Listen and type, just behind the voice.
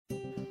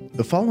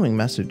The following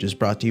message is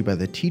brought to you by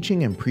the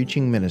teaching and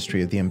preaching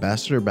ministry of the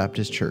Ambassador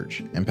Baptist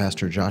Church and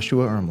Pastor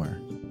Joshua Ermler.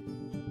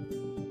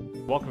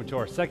 Welcome to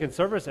our second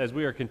service as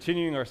we are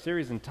continuing our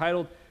series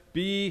entitled,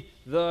 Be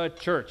the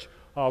Church.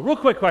 Real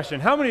quick question.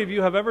 How many of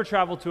you have ever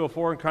traveled to a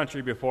foreign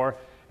country before,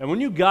 and when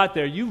you got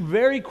there, you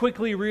very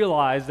quickly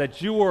realized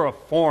that you were a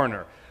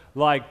foreigner?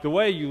 Like the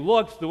way you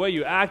looked, the way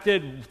you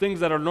acted,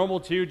 things that are normal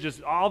to you,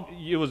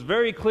 it was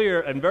very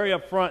clear and very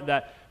upfront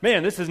that,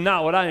 man, this is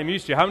not what I am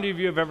used to. How many of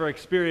you have ever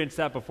experienced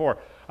that before?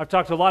 I've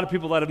talked to a lot of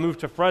people that have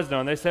moved to Fresno,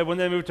 and they said when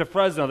they moved to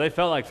Fresno, they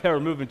felt like they were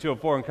moving to a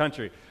foreign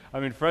country.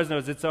 I mean, Fresno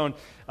is its own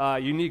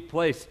unique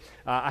place.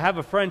 I have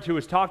a friend who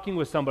was talking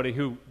with somebody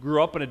who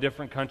grew up in a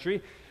different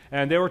country,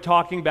 and they were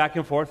talking back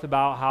and forth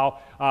about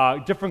how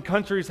different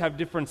countries have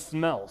different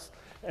smells.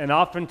 And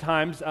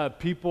oftentimes,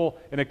 people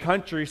in a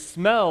country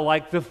smell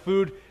like the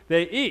food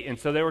they eat. And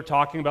so they were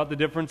talking about the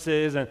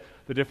differences and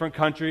the different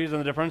countries and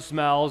the different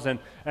smells.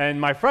 And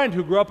my friend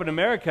who grew up in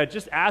America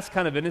just asked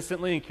kind of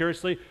innocently and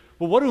curiously,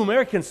 well, what do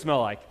Americans smell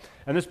like?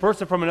 And this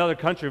person from another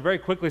country very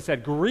quickly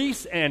said,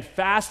 grease and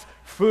fast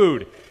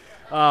food.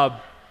 The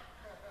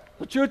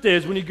truth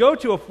is, when you go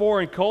to a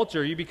foreign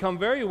culture, you become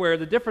very aware of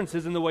the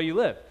differences in the way you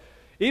live.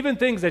 Even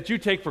things that you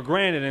take for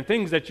granted and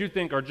things that you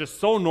think are just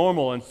so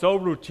normal and so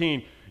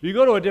routine, you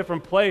go to a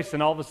different place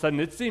and all of a sudden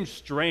it seems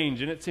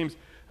strange and it seems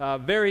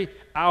very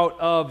out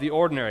of the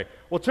ordinary.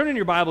 Well, turn in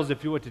your Bibles,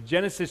 if you would, to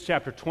Genesis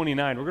chapter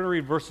 29. We're going to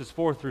read verses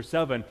 4 through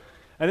 7.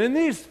 And in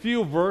these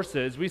few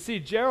verses, we see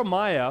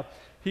Jeremiah,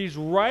 he's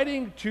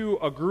writing to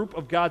a group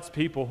of God's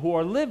people who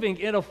are living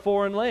in a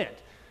foreign land.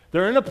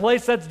 They're in a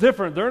place that's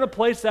different. They're in a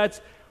place that's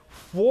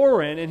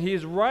foreign, and he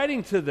is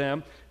writing to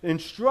them,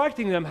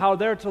 instructing them how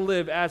they're to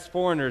live as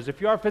foreigners.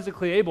 If you are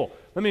physically able,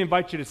 let me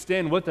invite you to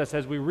stand with us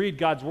as we read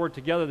God's Word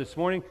together this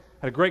morning.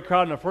 Had a great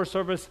crowd in our first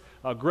service,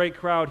 a great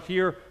crowd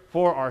here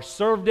for our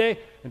Serve Day.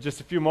 In just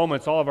a few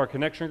moments, all of our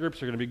connection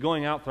groups are going to be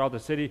going out throughout the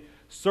city,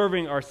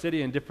 serving our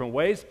city in different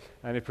ways.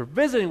 And if you're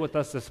visiting with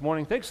us this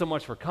morning, thanks so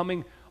much for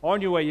coming.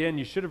 On your way in,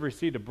 you should have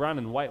received a brown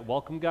and white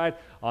welcome guide.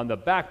 On the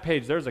back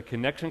page, there's a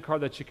connection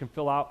card that you can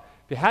fill out.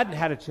 If you hadn't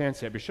had a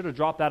chance yet, be sure to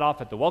drop that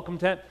off at the welcome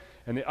tent.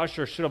 And the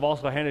usher should have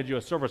also handed you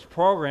a service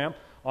program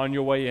on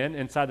your way in.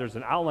 Inside, there's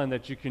an outline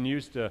that you can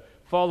use to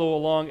follow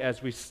along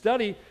as we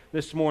study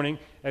this morning,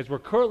 as we're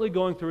currently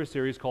going through a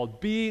series called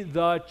Be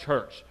the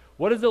Church.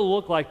 What does it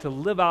look like to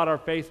live out our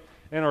faith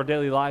in our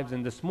daily lives?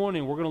 And this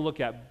morning, we're going to look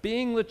at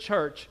being the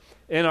church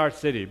in our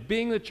city,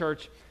 being the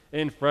church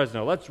in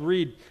Fresno. Let's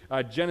read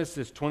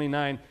Genesis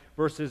 29,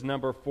 verses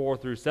number 4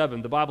 through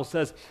 7. The Bible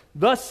says,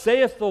 "Thus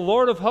saith the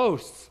Lord of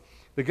hosts,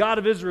 the God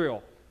of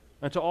Israel,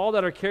 unto all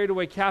that are carried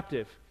away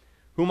captive,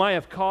 whom I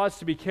have caused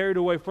to be carried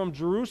away from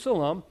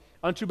Jerusalem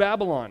unto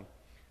Babylon."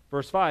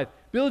 Verse 5,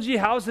 "Build ye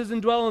houses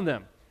and dwell in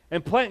them,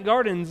 and plant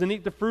gardens and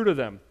eat the fruit of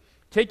them.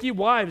 Take ye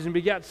wives and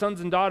begat sons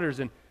and daughters,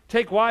 and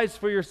take wives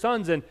for your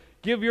sons, and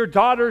give your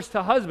daughters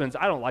to husbands."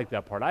 I don't like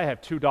that part. I have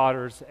 2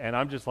 daughters, and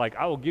I'm just like,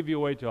 I will give you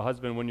away to a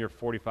husband when you're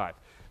 45.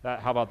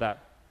 How about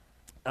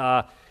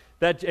that?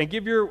 And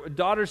give your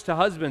daughters to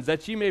husbands,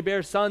 that ye may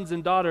bear sons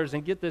and daughters,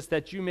 and get this,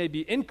 that you may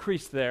be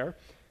increased there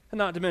and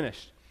not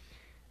diminished.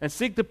 And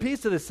seek the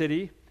peace of the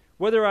city,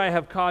 whither I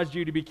have caused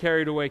you to be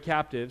carried away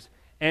captives,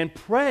 and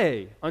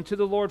pray unto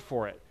the Lord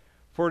for it.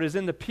 For it is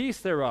in the peace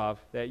thereof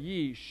that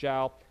ye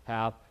shall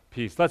have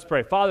peace. Let's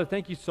pray. Father,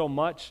 thank you so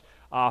much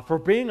for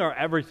being our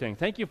everything.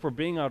 Thank you for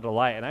being our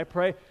delight. And I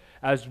pray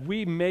as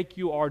we make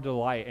you our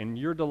delight and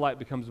your delight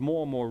becomes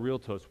more and more real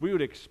to us, we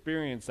would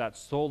experience that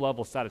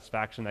soul-level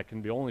satisfaction that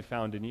can be only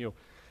found in you.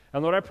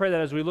 And Lord, I pray that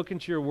as we look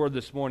into your word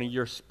this morning,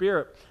 your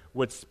Spirit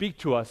would speak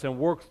to us and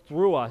work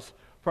through us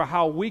for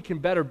how we can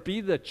better be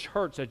the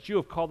church that you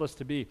have called us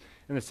to be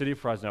in the city of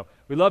Fresno.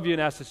 We love you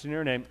and ask this in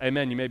your name.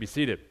 Amen. You may be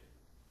seated.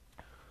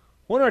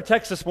 One of our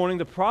texts this morning,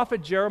 the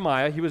prophet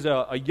Jeremiah, he was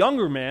a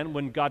younger man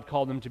when God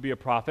called him to be a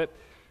prophet.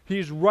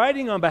 He's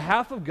writing on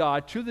behalf of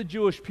God to the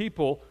Jewish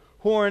people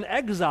who are in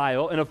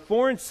exile in a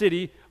foreign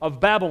city of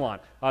Babylon.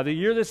 The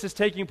year this is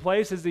taking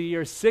place is the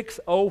year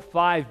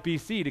 605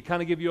 BC. To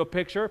kind of give you a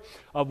picture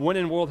of when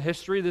in world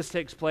history this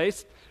takes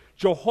place,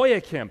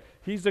 Jehoiakim,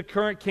 he's the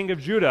current king of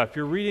Judah. If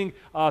you're reading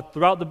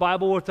throughout the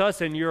Bible with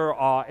us and you're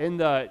in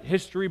the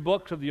history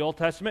books of the Old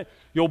Testament,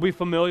 you'll be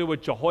familiar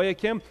with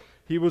Jehoiakim.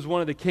 He was one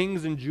of the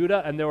kings in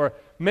Judah, and there were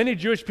many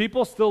Jewish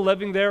people still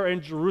living there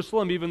in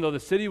Jerusalem, even though the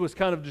city was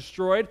kind of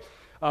destroyed.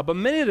 But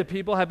many of the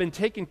people have been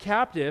taken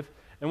captive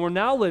and we're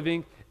now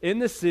living in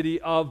the city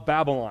of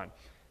Babylon.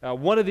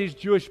 One of these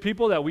Jewish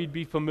people that we'd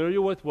be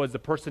familiar with was the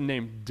person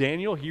named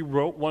Daniel. He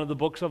wrote one of the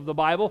books of the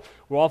Bible.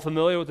 We're all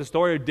familiar with the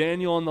story of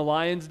Daniel in the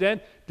lion's den.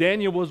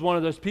 Daniel was one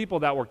of those people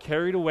that were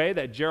carried away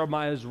that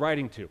Jeremiah is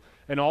writing to.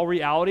 In all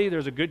reality,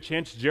 there's a good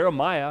chance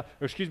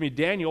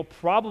Daniel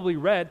probably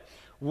read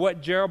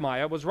what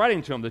Jeremiah was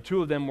writing to him. The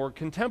two of them were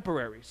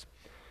contemporaries.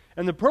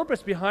 And the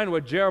purpose behind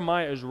what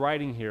Jeremiah is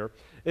writing here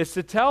is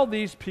to tell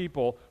these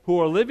people who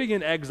are living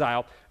in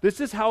exile, this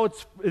is how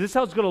it's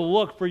going to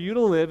look for you to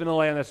live in a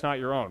land that's not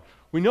your own.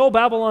 We know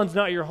Babylon's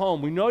not your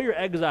home. We know you're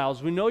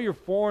exiles. We know you're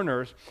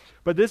foreigners.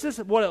 But this is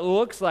what it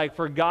looks like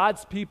for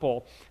God's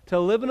people to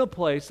live in a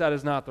place that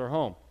is not their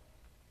home.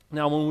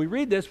 Now, when we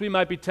read this, we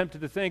might be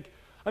tempted to think,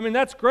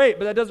 that's great,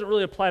 but that doesn't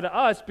really apply to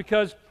us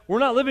because we're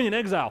not living in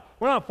exile.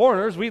 We're not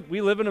foreigners.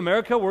 We live in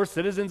America. We're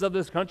citizens of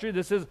this country.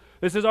 This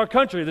is our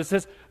country. This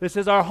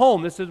is our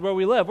home. This is where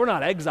we live. We're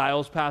not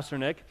exiles, Pastor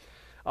Nick.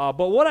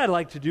 But what I'd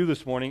like to do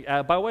this morning,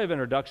 by way of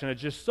introduction,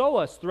 is just show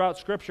us throughout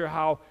Scripture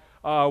how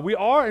we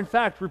are, in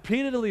fact,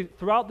 repeatedly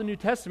throughout the New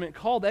Testament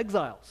called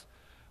exiles.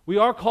 We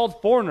are called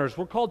foreigners.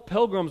 We're called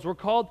pilgrims. We're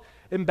called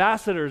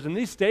ambassadors. And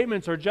these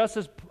statements are just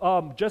as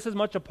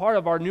much a part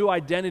of our new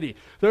identity.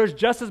 There's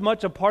just as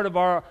much a part of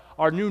our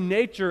new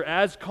nature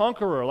as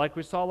conqueror, like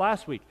we saw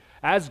last week,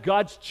 as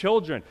God's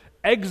children.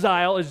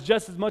 Exile is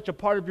just as much a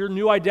part of your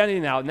new identity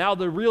now. Now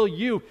the real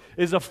you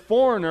is a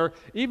foreigner,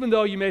 even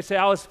though you may say,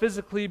 I was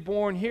physically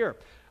born here.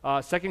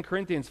 2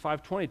 Corinthians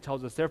 5:20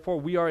 tells us, therefore,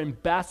 we are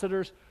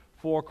ambassadors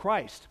for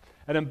Christ.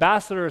 An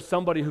ambassador is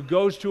somebody who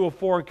goes to a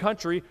foreign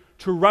country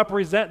to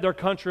represent their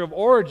country of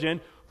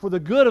origin for the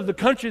good of the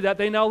country that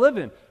they now live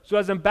in. So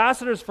as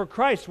ambassadors for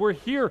Christ, we're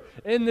here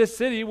in this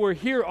city, we're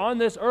here on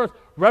this earth,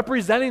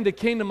 representing the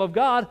kingdom of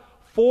God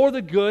for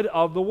the good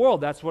of the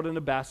world. That's what an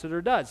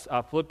ambassador does.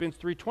 Philippians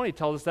 3:20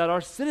 tells us that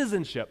our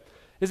citizenship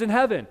is in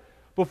heaven.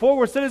 Before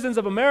we're citizens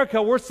of America,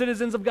 we're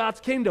citizens of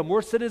God's kingdom.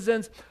 We're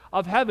citizens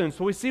of heaven.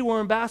 So we see we're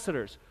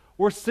ambassadors.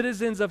 We're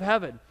citizens of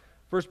heaven.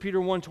 1 Peter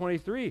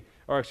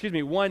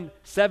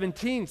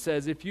 1:17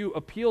 says, if you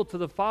appeal to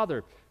the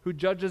Father who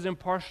judges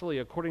impartially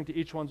according to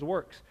each one's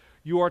works,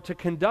 you are to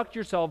conduct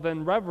yourself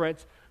in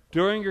reverence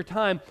during your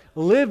time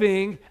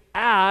living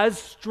as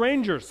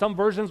strangers. Some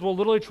versions will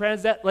literally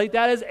translate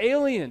that as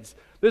aliens.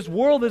 This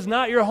world is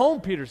not your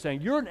home, Peter's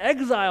saying. You're an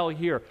exile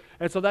here.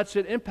 And so that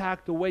should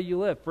impact the way you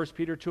live. 1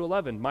 Peter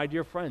 2:11, my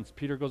dear friends,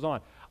 Peter goes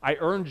on, I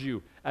earned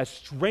you as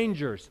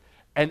strangers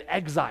and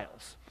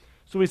exiles.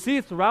 So we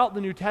see throughout the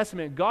New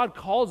Testament, God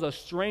calls us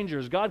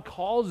strangers. God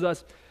calls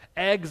us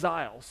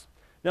exiles.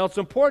 Now, it's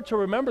important to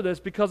remember this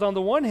because on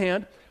the one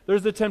hand,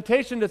 there's the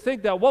temptation to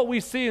think that what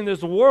we see in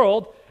this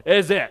world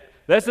is it.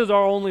 This is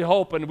our only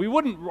hope, and we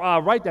wouldn't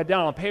write that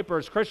down on paper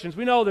as Christians.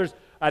 We know there's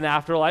an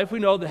afterlife. We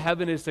know that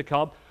heaven is to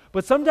come.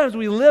 But sometimes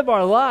we live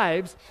our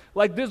lives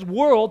like this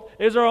world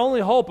is our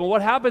only hope, and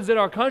what happens in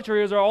our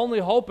country is our only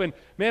hope. And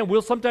man,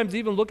 we'll sometimes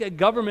even look at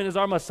government as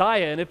our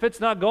Messiah, and if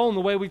it's not going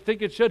the way we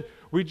think it should,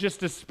 we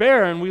just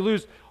despair and we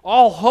lose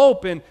all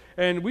hope. And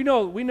we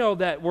know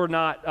that we're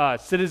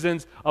not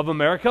citizens of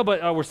America,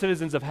 but we're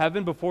citizens of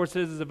heaven before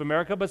citizens of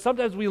America. But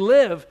sometimes we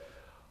live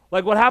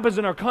like what happens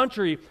in our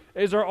country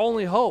is our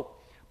only hope.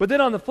 But then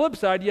on the flip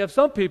side, you have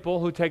some people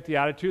who take the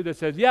attitude that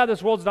says, yeah,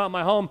 this world's not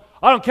my home.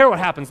 I don't care what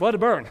happens. Let it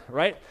burn,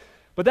 right?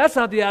 But that's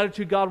not the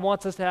attitude God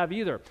wants us to have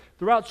either.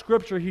 Throughout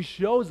Scripture, He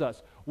shows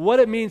us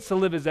what it means to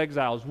live as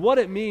exiles, what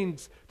it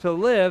means to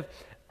live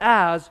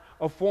as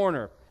a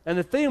foreigner. And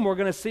the theme we're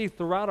going to see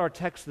throughout our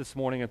text this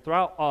morning and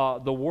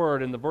throughout the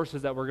Word and the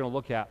verses that we're going to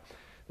look at,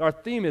 our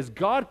theme is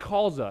God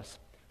calls us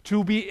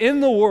to be in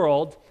the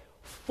world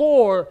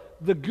for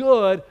the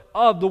good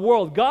of the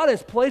world. God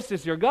has placed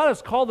us here. God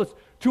has called us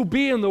to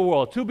be in the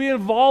world, to be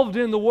involved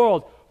in the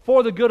world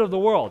for the good of the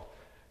world.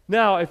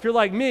 Now, if you're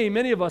like me,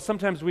 many of us,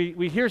 sometimes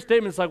we hear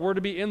statements like we're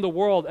to be in the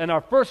world, and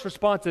our first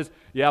response is,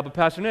 yeah, but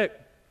Pastor Nick,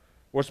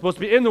 we're supposed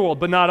to be in the world,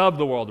 but not of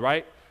the world,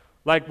 right?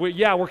 Like,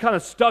 we're kind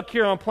of stuck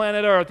here on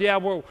planet Earth. Yeah,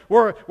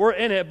 we're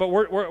in it, but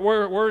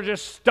we're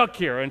just stuck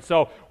here, and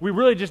so we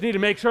really just need to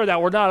make sure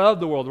that we're not of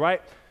the world,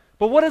 right?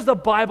 But what does the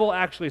Bible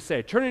actually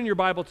say? Turn in your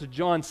Bible to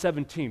John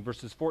 17,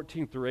 verses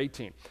 14 through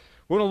 18.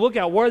 We're going to look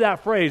at where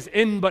that phrase,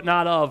 in but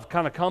not of,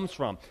 kind of comes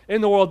from. In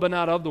the world, but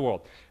not of the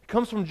world. It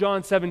comes from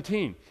John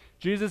 17.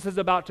 Jesus is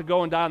about to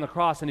go and die on the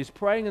cross, and He's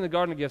praying in the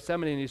Garden of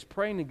Gethsemane, and He's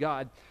praying to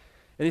God.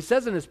 And He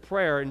says in His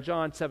prayer in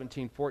John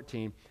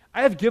 17:14,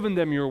 I have given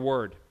them your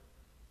word.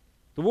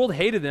 The world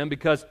hated them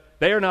because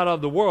they are not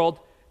of the world,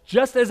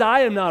 just as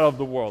I am not of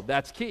the world.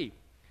 That's key.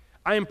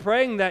 I am not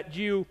praying that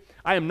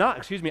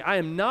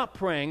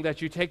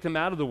you take them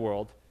out of the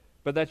world,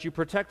 but that you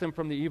protect them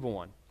from the evil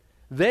one.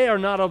 They are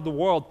not of the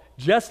world,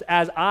 just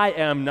as I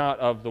am not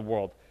of the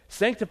world.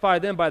 Sanctify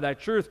them by thy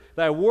truth.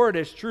 Thy word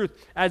is truth.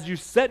 As you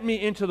sent me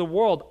into the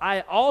world,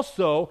 I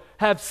also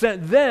have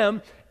sent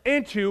them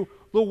into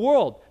the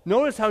world.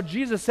 Notice how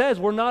Jesus says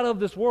we're not of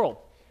this world.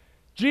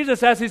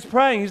 Jesus, as He's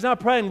praying, He's not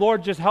praying,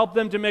 Lord, just help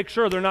them to make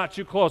sure they're not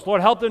too close.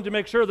 Lord, help them to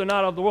make sure they're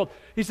not of the world.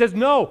 He says,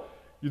 no,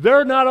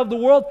 they're not of the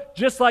world,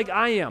 just like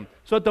I am.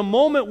 So at the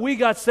moment we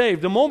got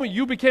saved, the moment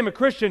you became a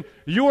Christian,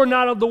 you are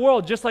not of the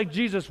world, just like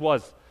Jesus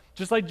was.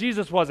 Just like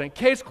Jesus wasn't.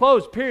 Case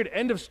closed, period,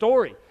 end of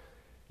story.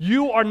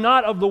 You are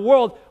not of the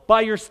world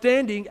by your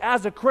standing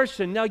as a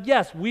Christian. Now,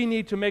 yes, we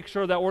need to make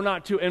sure that we're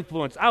not too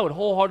influenced. I would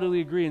wholeheartedly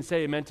agree and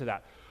say amen to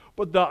that.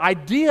 But the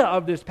idea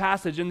of this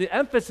passage and the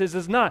emphasis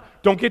is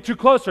not, don't get too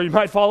close or you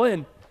might fall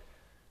in.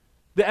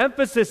 The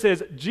emphasis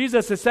is,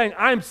 Jesus is saying,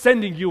 I'm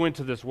sending you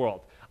into this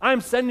world. I'm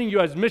sending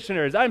you as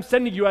missionaries. I'm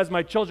sending you as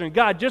my children.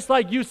 God, just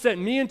like you sent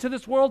me into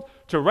this world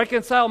to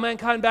reconcile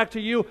mankind back to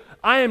you,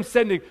 I am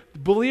sending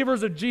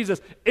believers of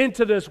Jesus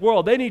into this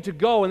world. They need to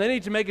go and they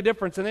need to make a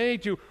difference and they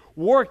need to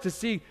work to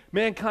see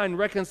mankind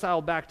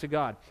reconciled back to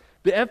God.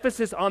 The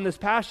emphasis on this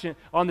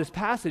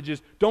passage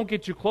is don't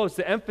get too close.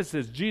 The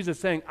emphasis, Jesus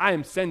saying, I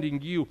am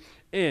sending you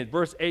in.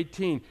 Verse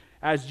 18,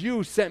 as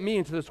you sent me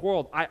into this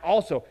world, I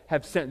also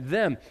have sent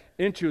them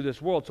into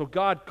this world. So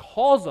God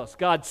calls us,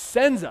 God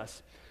sends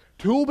us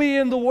to be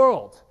in the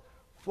world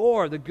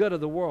for the good of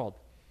the world.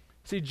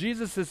 See,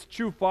 Jesus'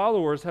 true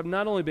followers have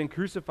not only been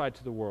crucified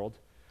to the world,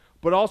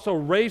 but also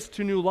raised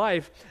to new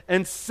life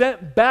and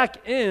sent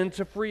back in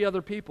to free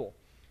other people.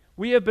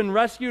 We have been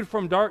rescued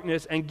from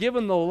darkness and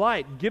given the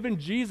light, given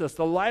Jesus,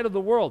 the light of the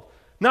world,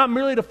 not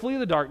merely to flee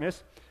the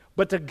darkness,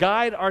 but to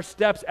guide our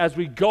steps as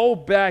we go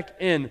back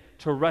in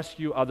to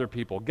rescue other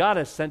people. God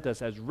has sent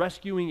us as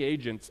rescuing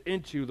agents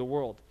into the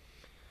world.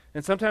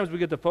 And sometimes we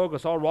get the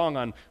focus all wrong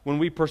on when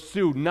we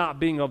pursue not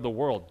being of the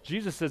world.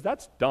 Jesus says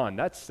that's done,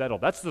 that's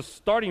settled. That's the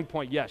starting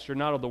point. Yes, you're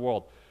not of the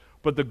world.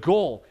 But the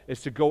goal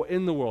is to go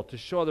in the world, to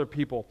show other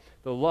people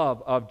the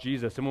love of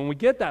Jesus. And when we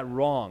get that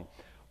wrong,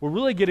 we're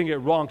really getting it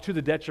wrong to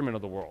the detriment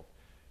of the world.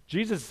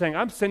 Jesus is saying,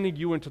 I'm sending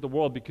you into the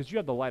world because you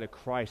have the light of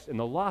Christ, and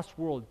the lost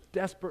world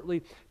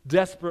desperately,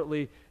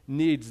 desperately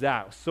needs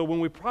that. So when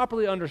we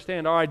properly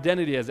understand our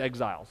identity as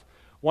exiles,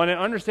 when I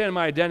understand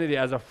my identity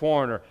as a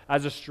foreigner,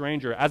 as a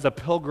stranger, as a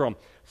pilgrim,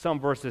 some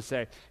verses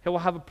say, it will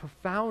have a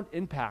profound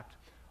impact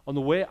on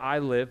the way I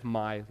live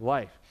my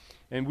life.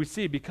 And we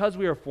see, because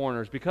we are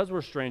foreigners, because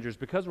we're strangers,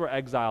 because we're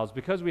exiles,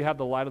 because we have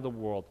the light of the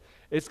world,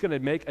 it's going to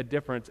make a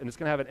difference, and it's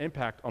going to have an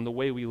impact on the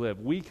way we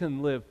live. We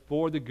can live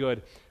for the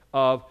good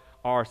of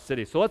our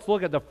city. So let's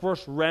look at the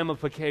first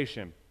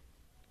ramification,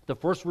 the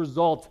first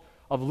result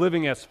of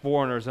living as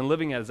foreigners and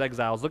living as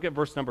exiles. Look at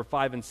verse number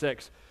 5 and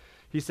 6.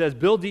 He says,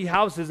 build ye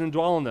houses and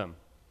dwell in them.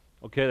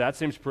 Okay, that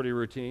seems pretty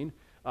routine.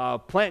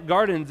 Plant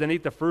gardens and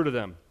eat the fruit of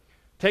them.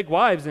 Take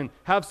wives and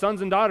have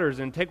sons and daughters,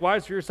 and take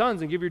wives for your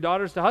sons and give your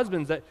daughters to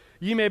husbands, that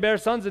ye may bear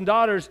sons and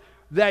daughters,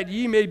 that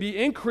ye may be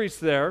increased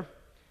there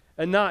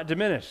and not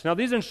diminished. Now,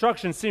 these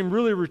instructions seem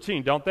really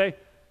routine, don't they?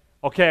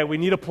 Okay, we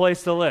need a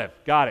place to live.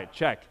 Got it,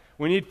 check.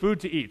 We need food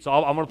to eat, so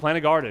I'm going to plant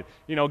a garden.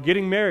 You know,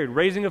 getting married,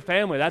 raising a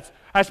family, that's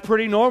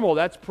pretty normal.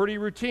 That's pretty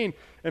routine.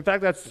 In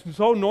fact, that's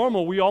so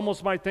normal, we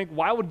almost might think,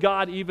 why would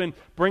God even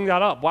bring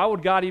that up? Why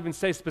would God even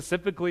say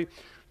specifically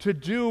to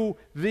do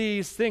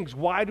these things?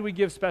 Why do we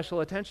give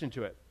special attention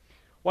to it?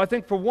 Well, I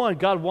think for one,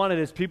 God wanted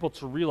his people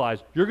to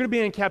realize you're going to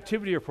be in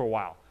captivity here for a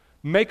while.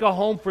 Make a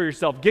home for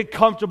yourself. Get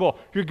comfortable.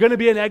 You're going to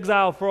be in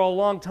exile for a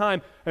long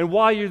time. And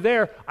while you're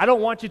there, I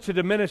don't want you to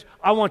diminish.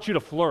 I want you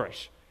to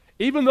flourish.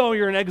 Even though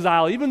you're in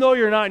exile, even though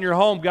you're not in your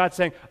home, God's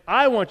saying,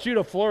 I want you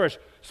to flourish.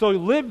 So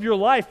live your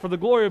life for the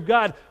glory of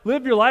God.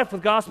 Live your life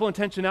with gospel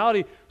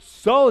intentionality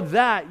so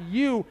that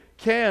you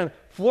can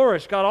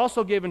flourish. God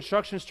also gave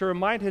instructions to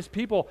remind his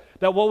people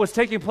that what was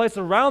taking place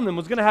around them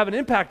was going to have an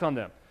impact on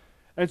them.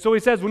 And so he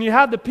says, when you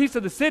have the peace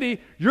of the city,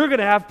 you're going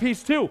to have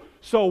peace too.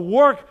 So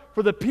work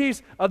for the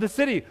peace of the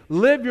city.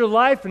 Live your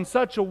life in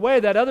such a way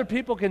that other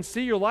people can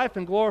see your life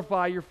and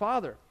glorify your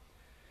Father.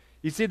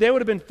 You see, they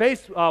would have been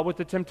faced with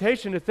the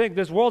temptation to think,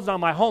 this world's not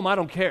my home, I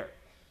don't care.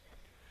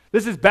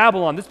 This is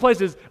Babylon. This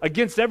place is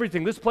against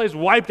everything. This place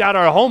wiped out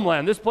our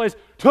homeland. This place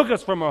took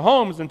us from our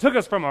homes and took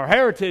us from our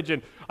heritage,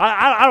 and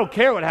I don't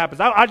care what happens.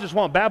 I just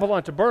want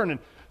Babylon to burn. And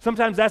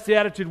sometimes that's the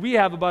attitude we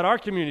have about our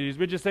communities.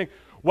 We just think,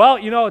 well,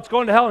 you know, it's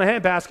going to hell in a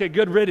handbasket,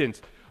 good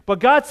riddance. But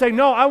God's saying,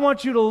 no, I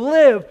want you to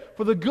live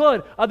for the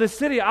good of the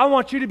city. I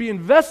want you to be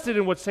invested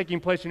in what's taking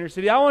place in your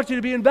city. I want you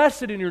to be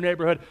invested in your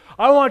neighborhood.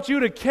 I want you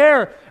to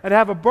care and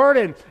have a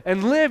burden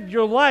and live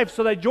your life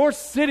so that your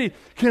city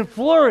can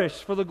flourish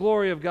for the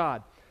glory of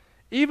God.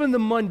 Even the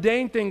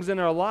mundane things in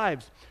our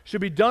lives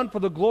should be done for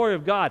the glory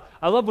of God.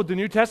 I love what the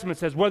New Testament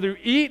says. Whether you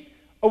eat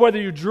or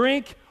whether you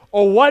drink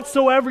or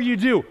whatsoever you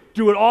do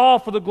it all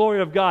for the glory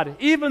of God.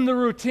 Even the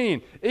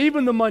routine,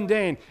 even the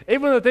mundane,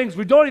 even the things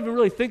we don't even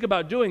really think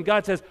about doing,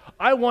 God says,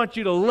 I want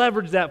you to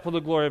leverage that for the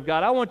glory of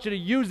God. I want you to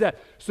use that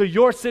so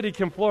your city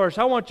can flourish.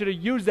 I want you to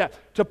use that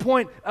to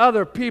point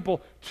other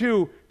people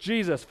to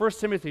Jesus. 1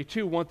 Timothy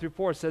 2, 1 through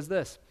 4 says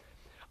this,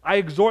 I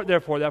exhort,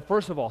 therefore, that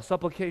first of all,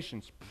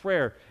 supplications,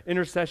 prayer,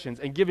 intercessions,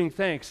 and giving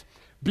thanks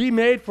be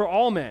made for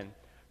all men,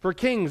 for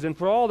kings, and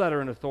for all that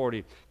are in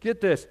authority.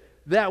 Get this,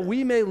 that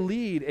we may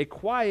lead a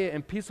quiet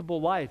and peaceable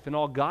life in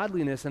all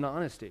godliness and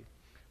honesty.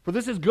 For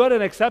this is good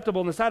and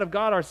acceptable in the sight of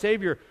God our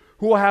Savior,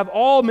 who will have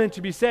all men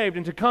to be saved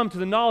and to come to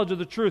the knowledge of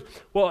the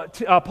truth. Well,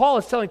 Paul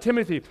is telling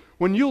Timothy,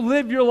 when you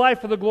live your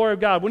life for the glory of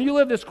God, when you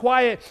live this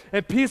quiet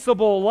and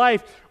peaceable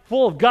life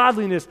full of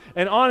godliness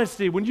and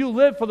honesty, when you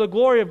live for the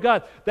glory of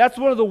God, that's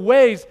one of the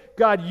ways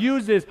God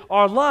uses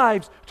our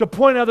lives to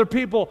point other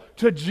people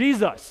to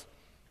Jesus.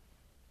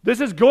 This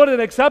is good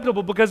and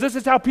acceptable because this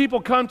is how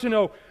people come to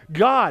know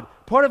God.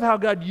 Part of how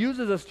God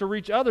uses us to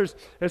reach others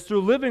is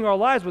through living our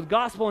lives with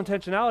gospel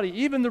intentionality,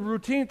 even the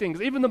routine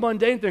things, even the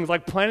mundane things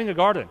like planting a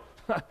garden.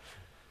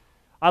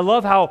 I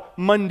love how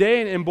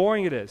mundane and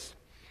boring it is.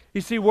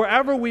 You see,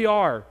 wherever we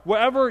are,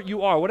 wherever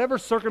you are, whatever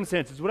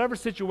circumstances, whatever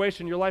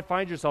situation your life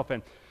finds yourself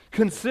in,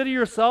 consider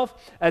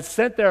yourself as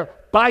sent there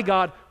by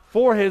God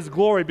for His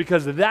glory,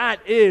 because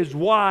that is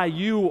why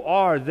you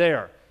are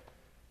there.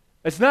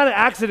 It's not an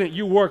accident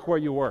you work where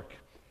you work.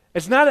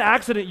 It's not an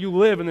accident you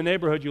live in the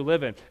neighborhood you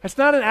live in. It's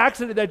not an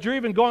accident that you're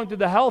even going through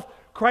the health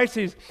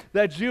crises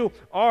that you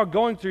are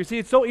going through. See,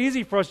 it's so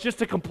easy for us just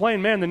to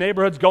complain, man, the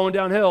neighborhood's going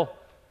downhill.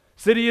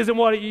 City isn't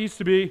what it used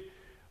to be.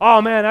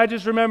 Oh man, I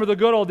just remember the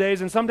good old days.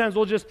 And sometimes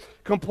we'll just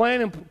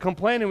complain,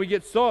 and we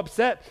get so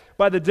upset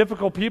by the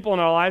difficult people in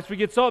our lives. We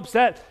get so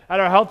upset at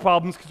our health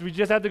problems because we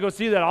just have to go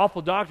see that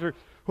awful doctor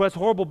who has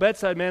horrible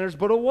bedside manners.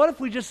 But what if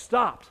we just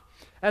stopped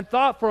and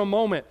thought for a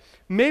moment,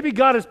 maybe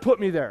God has put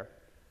me there.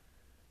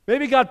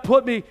 Maybe God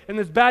put me in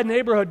this bad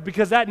neighborhood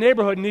because that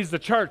neighborhood needs the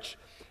church.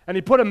 And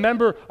He put a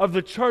member of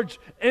the church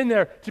in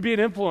there to be an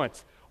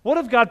influence. What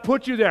if God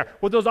put you there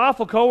with those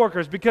awful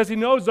coworkers because He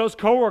knows those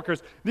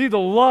coworkers need the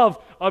love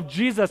of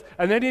Jesus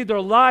and they need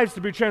their lives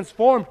to be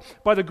transformed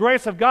by the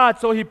grace of God,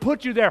 so He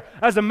put you there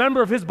as a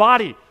member of His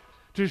body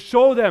to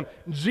show them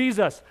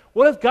Jesus?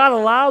 What if God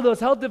allowed those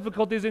health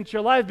difficulties into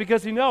your life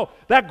because He knows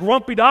that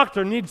grumpy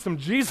doctor needs some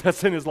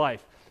Jesus in his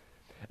life?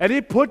 And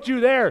He put you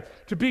there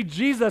to be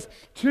Jesus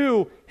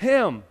to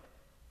him.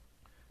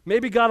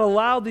 Maybe God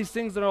allowed these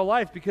things in our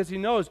life because He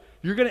knows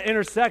you're going to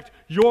intersect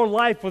your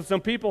life with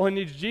some people who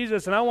need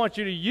Jesus, and I want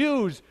you to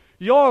use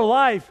your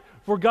life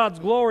for God's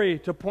glory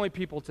to point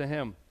people to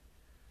Him.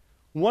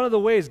 One of the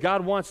ways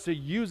God wants to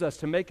use us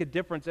to make a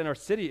difference in our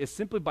city is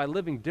simply by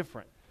living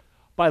different,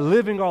 by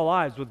living our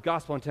lives with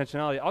gospel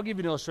intentionality. I'll give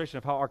you an illustration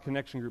of how our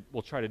connection group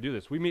will try to do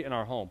this. We meet in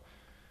our home.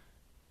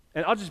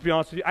 And I'll just be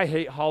honest with you, I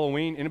hate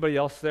Halloween. Anybody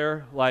else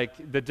there?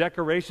 Like, the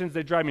decorations,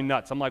 they drive me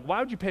nuts. I'm like, why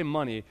would you pay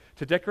money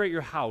to decorate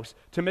your house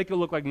to make it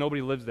look like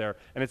nobody lives there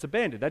and it's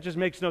abandoned? That just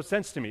makes no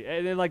sense to me.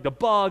 And then, like, the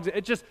bugs,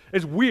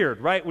 it's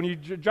weird, right? When you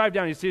drive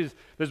down, you see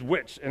this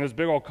witch in this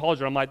big old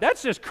cauldron. I'm like,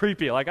 that's just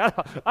creepy. Like, I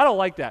don't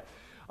like that.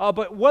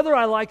 But whether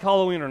I like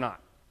Halloween or not,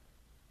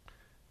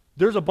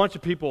 there's a bunch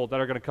of people that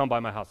are going to come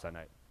by my house that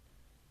night.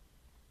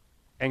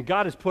 And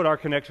God has put our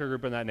connection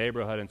group in that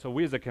neighborhood, and so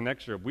we as a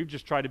connection group, we've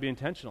just tried to be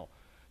intentional.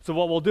 So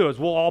what we'll do is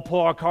we'll all pull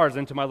our cars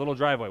into my little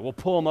driveway. We'll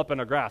pull them up in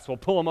the grass. We'll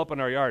pull them up in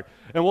our yard.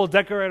 And we'll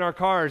decorate our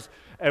cars,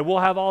 and we'll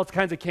have all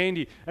kinds of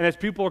candy. And as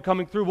people are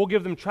coming through, we'll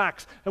give them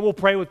tracts, and we'll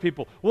pray with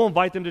people. We'll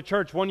invite them to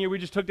church. One year we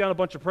just took down a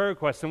bunch of prayer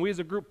requests, and we as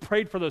a group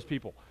prayed for those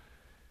people.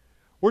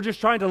 We're just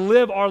trying to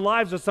live our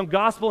lives with some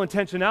gospel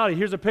intentionality.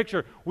 Here's a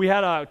picture. We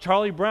had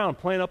Charlie Brown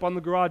playing up on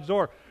the garage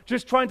door.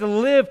 Just trying to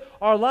live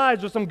our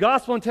lives with some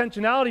gospel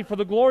intentionality for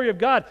the glory of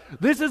God.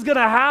 This is going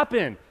to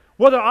happen,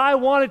 whether I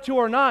want it to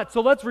or not. So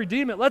let's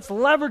redeem it. Let's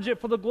leverage it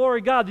for the glory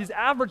of God, these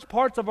average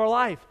parts of our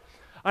life.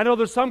 I know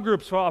there's some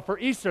groups for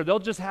Easter, they'll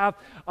just have,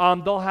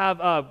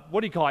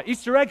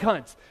 Easter egg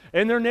hunts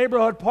in their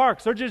neighborhood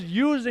parks. They're just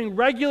using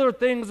regular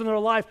things in their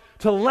life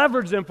to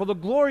leverage them for the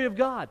glory of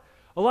God.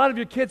 A lot of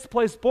your kids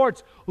play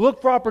sports.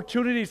 Look for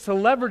opportunities to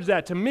leverage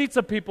that, to meet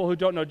some people who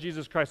don't know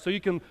Jesus Christ, so you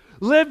can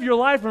live your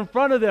life in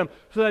front of them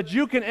so that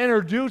you can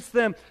introduce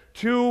them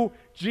to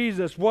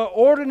Jesus. What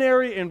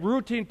ordinary and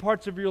routine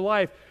parts of your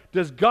life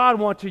does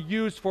God want to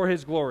use for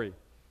His glory?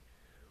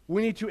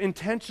 We need to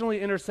intentionally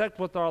intersect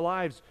with our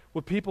lives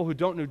with people who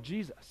don't know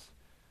Jesus.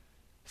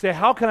 Say,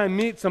 how can I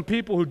meet some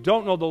people who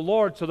don't know the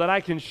Lord so that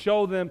I can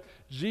show them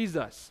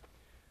Jesus?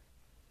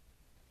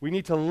 We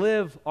need to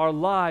live our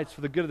lives for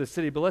the good of the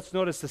city. But let's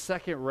notice the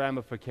second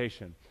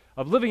ramification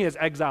of living as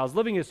exiles,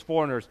 living as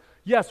foreigners.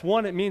 Yes,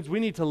 one, it means we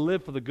need to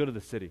live for the good of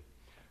the city.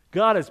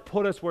 God has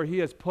put us where He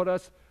has put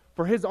us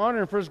for His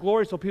honor and for His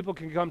glory so people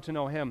can come to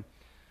know Him.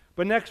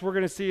 But next, we're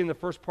going to see in the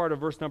first part of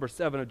verse number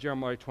 7 of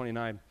Jeremiah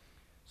 29.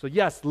 So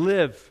yes,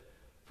 live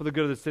for the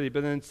good of the city.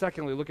 But then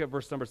secondly, look at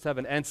verse number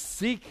 7. And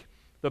seek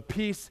the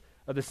peace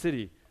of the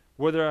city,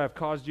 whither I have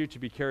caused you to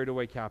be carried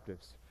away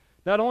captives.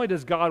 Not only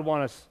does God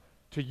want us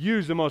to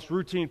use the most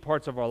routine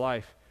parts of our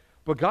life,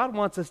 but God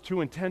wants us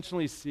to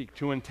intentionally seek,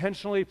 to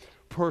intentionally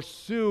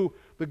pursue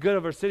the good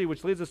of our city,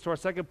 which leads us to our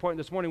second point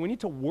this morning. We need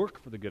to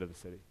work for the good of the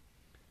city.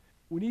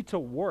 We need to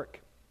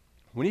work.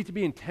 We need to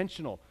be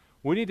intentional.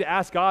 We need to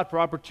ask God for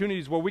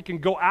opportunities where we can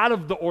go out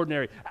of the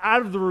ordinary,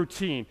 out of the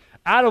routine,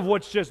 out of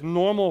what's just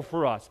normal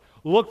for us.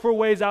 Look for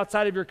ways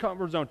outside of your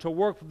comfort zone to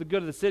work for the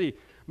good of the city.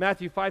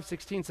 Matthew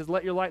 5:16 says,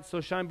 "Let your light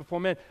so shine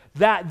before men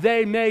that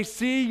they may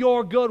see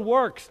your good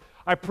works."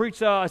 I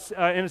preached in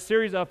a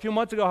series a few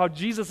months ago how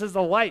Jesus is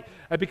the light.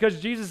 And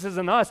because Jesus is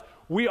in us,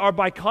 we are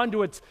by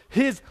conduits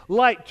His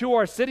light to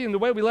our city. And the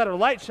way we let our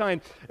light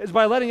shine is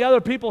by letting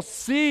other people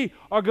see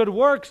our good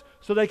works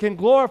so they can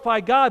glorify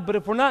God. But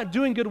if we're not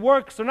doing good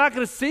works, they're not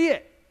going to see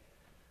it.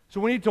 So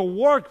we need to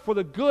work for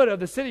the good of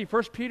the city.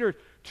 1 Peter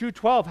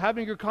 2:12,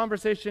 having your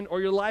conversation or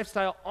your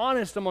lifestyle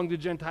honest among the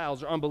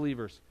Gentiles or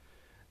unbelievers.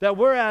 That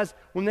whereas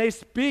when they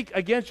speak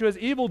against you as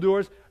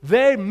evildoers,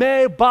 they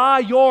may by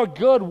your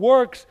good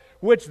works,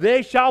 which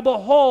they shall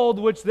behold,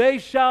 which they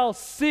shall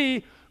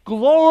see,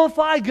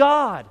 glorify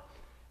God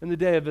in the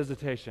day of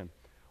visitation.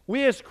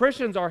 We as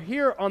Christians are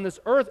here on this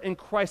earth in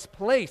Christ's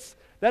place.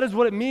 That is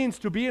what it means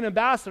to be an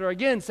ambassador.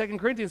 Again, 2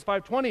 Corinthians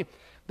 5:20.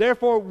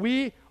 Therefore,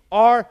 we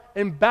are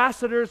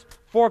ambassadors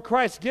for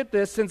Christ. Get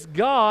this, since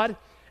God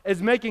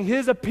is making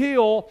his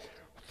appeal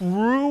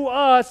through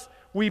us,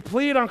 we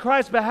plead on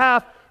Christ's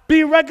behalf,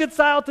 be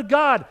reconciled to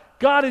God.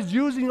 God is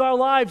using our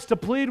lives to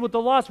plead with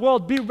the lost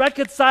world, be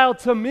reconciled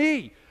to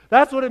me.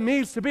 That's what it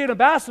means to be an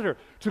ambassador,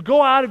 to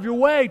go out of your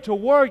way, to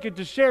work and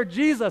to share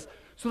Jesus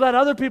so that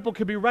other people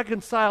can be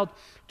reconciled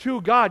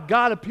to God.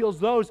 God appeals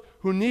those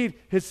who need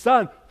his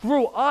Son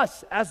through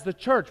us as the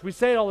church. We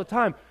say it all the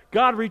time.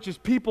 God reaches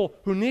people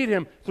who need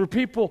him through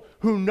people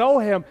who know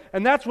him,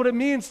 and that's what it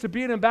means to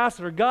be an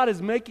ambassador. God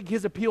is making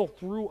his appeal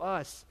through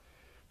us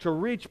to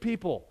reach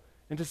people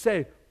and to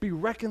say, be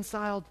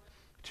reconciled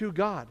to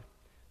God.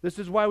 This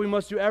is why we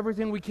must do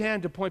everything we can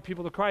to point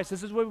people to Christ.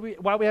 This is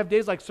why we have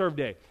days like Serve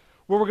Day,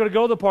 where we're going to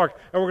go to the park,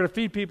 and we're going to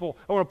feed people,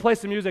 and we're going to play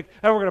some music,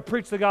 and we're going to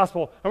preach the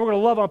gospel, and we're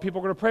going to love on people,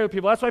 we're going to pray with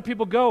people. That's why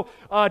people go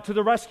to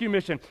the rescue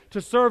mission,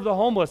 to serve the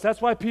homeless. That's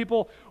why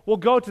people will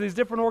go to these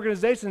different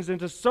organizations and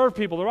to serve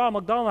people. They're out at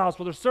McDonald's House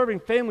where they're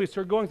serving families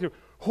who are going through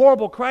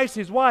horrible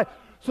crises. Why?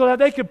 So that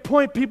they can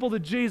point people to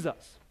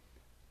Jesus,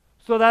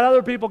 so that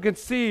other people can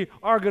see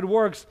our good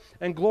works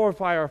and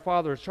glorify our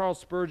Father. Charles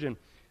Spurgeon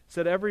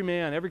said, every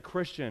man, every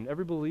Christian,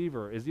 every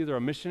believer is either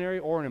a missionary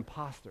or an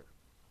imposter.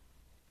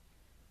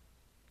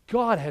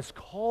 God has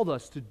called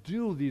us to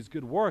do these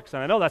good works.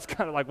 And I know that's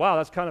kind of like, wow,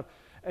 that's kind of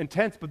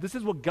intense, but this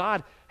is what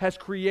God has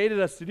created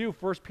us to do.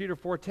 1 Peter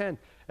 4:10,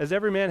 as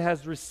every man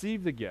has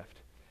received the gift.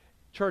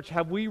 Church,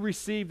 have we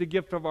received the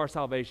gift of our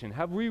salvation?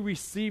 Have we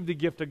received the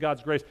gift of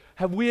God's grace?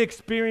 Have we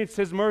experienced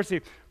his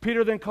mercy?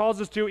 Peter then calls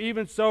us to,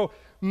 even so,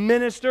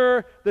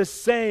 minister the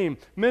same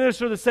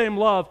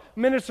love,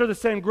 minister the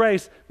same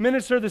grace,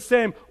 minister the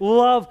same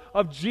love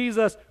of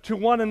Jesus to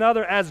one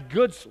another as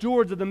good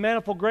stewards of the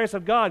manifold grace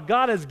of God.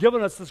 God has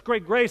given us this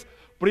great grace,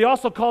 but he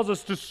also calls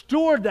us to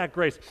steward that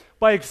grace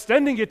by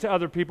extending it to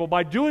other people,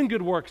 by doing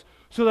good works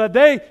so that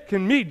they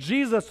can meet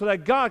Jesus, so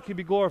that God can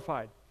be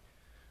glorified.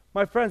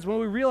 My friends, when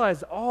we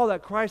realize all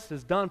that Christ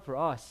has done for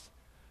us,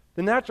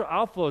 the natural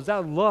outflow is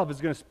that love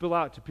is going to spill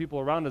out to people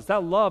around us.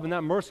 That love and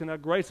that mercy and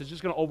that grace is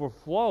just going to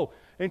overflow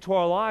into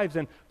our lives.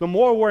 And the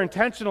more we're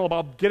intentional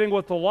about getting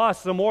with the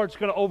lost, the more it's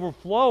going to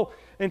overflow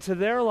into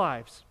their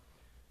lives.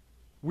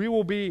 We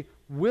will be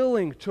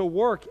willing to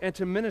work and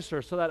to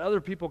minister so that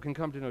other people can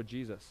come to know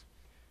Jesus.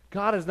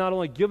 God has not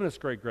only given us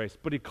great grace,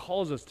 but he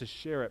calls us to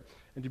share it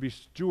and to be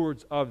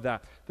stewards of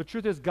that. The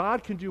truth is,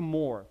 God can do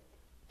more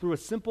through a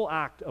simple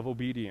act of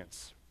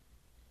obedience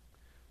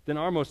than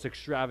our most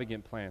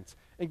extravagant plans.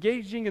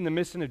 Engaging in the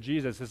mission of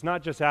Jesus is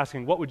not just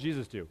asking, what would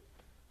Jesus do?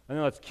 I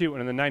know that's cute,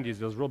 and in the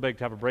 90s it was real big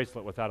to have a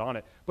bracelet with that on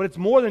it. But it's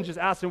more than just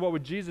asking, what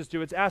would Jesus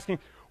do? It's asking,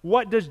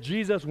 what does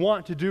Jesus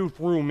want to do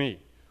through me?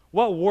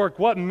 What work,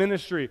 what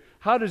ministry?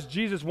 How does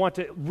Jesus want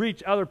to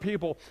reach other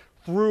people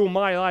through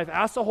my life?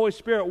 Ask the Holy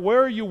Spirit,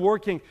 where are you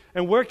working,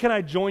 and where can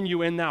I join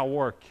you in that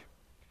work?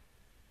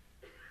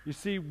 You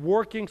see,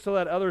 working so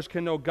that others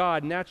can know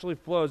God naturally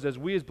flows as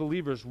we as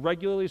believers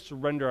regularly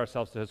surrender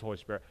ourselves to his Holy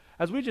Spirit.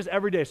 As we just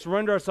every day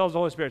surrender ourselves to the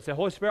Holy Spirit, say,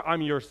 Holy Spirit,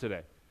 I'm yours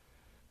today.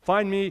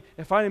 Find me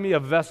a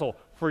vessel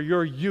for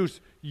your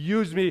use.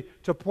 Use me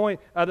to point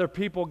other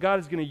people. God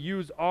is going to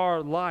use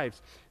our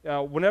lives.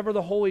 Whenever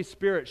the Holy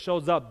Spirit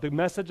shows up, the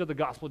message of the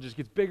gospel just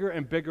gets bigger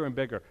and bigger and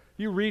bigger.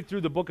 You read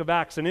through the book of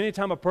Acts, and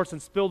anytime a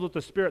person's filled with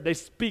the Spirit, they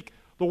speak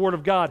the word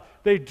of God.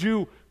 They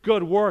do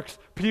good works.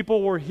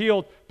 People were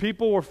healed.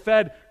 People were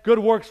fed. Good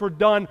works were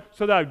done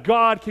so that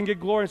God can get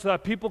glory and so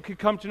that people can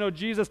come to know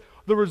Jesus.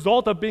 The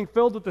result of being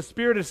filled with the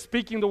Spirit is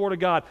speaking the word of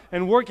God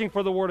and working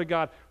for the word of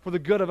God for the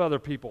good of other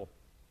people.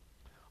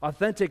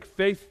 Authentic,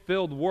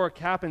 faith-filled work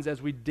happens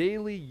as we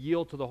daily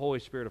yield to the Holy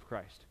Spirit of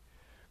Christ.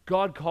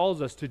 God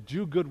calls us to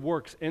do good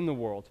works in the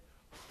world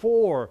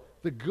for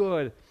the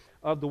good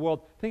of the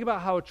world. Think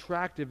about how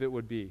attractive it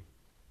would be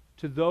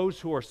to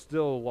those who are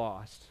still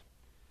lost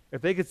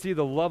if they could see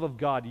the love of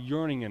God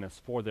yearning in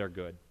us for their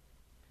good.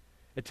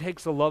 It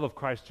takes the love of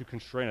Christ to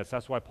constrain us.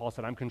 That's why Paul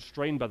said, I'm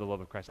constrained by the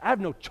love of Christ. I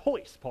have no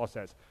choice, Paul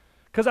says,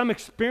 because I'm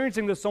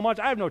experiencing this so much.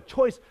 I have no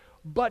choice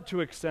but to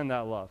extend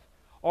that love.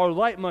 Our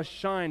light must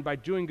shine by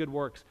doing good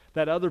works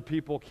that other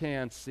people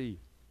can see.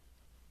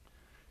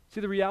 See,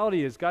 the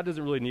reality is God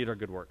doesn't really need our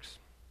good works.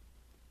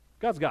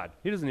 God's God.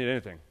 He doesn't need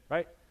anything,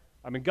 right?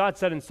 I mean, God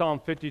said in Psalm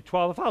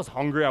 50:12, if I was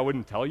hungry, I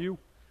wouldn't tell you.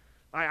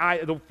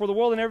 For the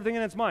world and everything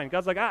in its mine.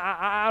 God's like,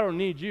 I don't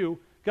need you.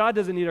 God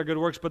doesn't need our good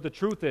works, but the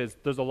truth is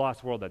there's a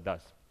lost world that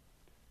does.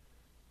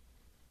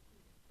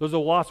 There's a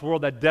lost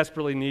world that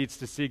desperately needs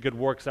to see good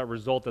works that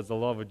result as the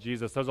love of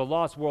Jesus. There's a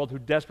lost world who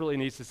desperately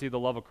needs to see the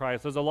love of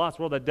Christ. There's a lost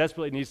world that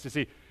desperately needs to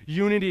see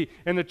unity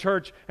in the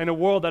church in a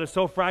world that is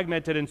so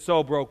fragmented and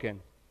so broken.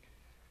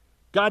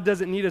 God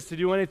doesn't need us to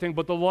do anything,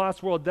 but the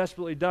lost world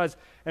desperately does.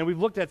 And we've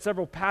looked at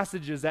several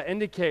passages that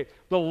indicate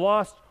the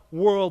lost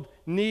world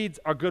needs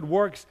our good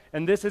works,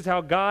 and this is how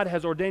God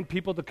has ordained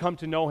people to come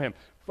to know him.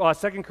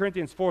 2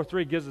 Corinthians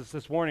 4:3 gives us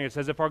this warning. It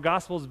says, if our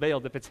gospel is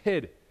veiled, if it's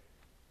hid,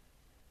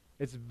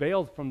 It's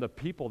veiled from the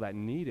people that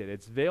need it.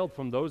 It's veiled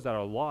from those that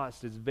are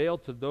lost. It's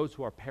veiled to those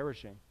who are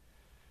perishing.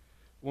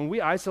 When we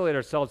isolate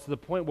ourselves to the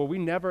point where we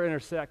never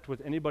intersect with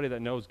anybody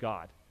that knows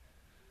God,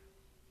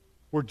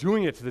 we're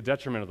doing it to the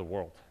detriment of the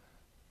world.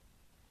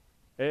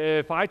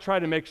 If I try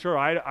to make sure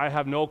I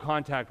have no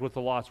contact with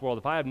the lost world,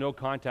 if I have no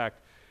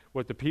contact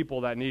with the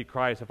people that need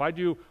Christ, if I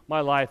do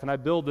my life and I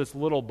build this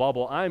little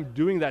bubble, I'm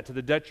doing that to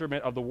the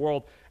detriment of the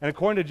world. And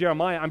according to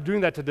Jeremiah, I'm doing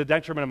that to the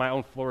detriment of my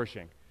own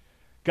flourishing.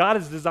 God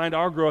has designed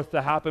our growth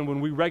to happen when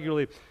we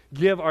regularly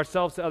give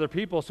ourselves to other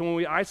people. So when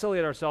we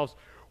isolate ourselves,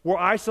 we're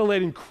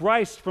isolating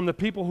Christ from the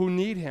people who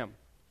need him.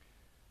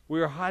 We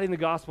are hiding the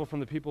gospel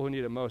from the people who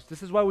need it most.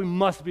 This is why we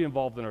must be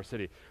involved in our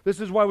city. This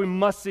is why we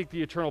must seek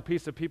the eternal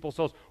peace of people's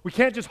souls. We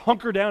can't just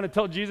hunker down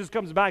until Jesus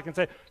comes back and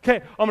say,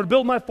 okay, I'm going to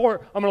build my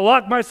fort, I'm going to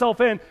lock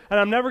myself in, and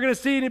I'm never going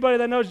to see anybody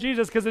that knows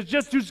Jesus because it's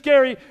just too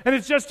scary, and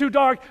it's just too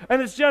dark,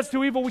 and it's just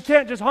too evil. We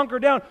can't just hunker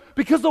down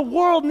because the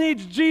world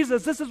needs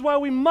Jesus. This is why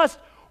we must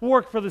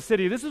work for the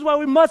city. This is why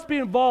we must be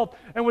involved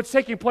in what's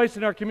taking place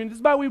in our community. This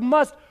is why we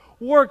must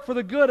work for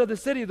the good of the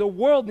city. The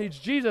world needs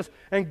Jesus,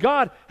 and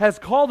God has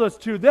called us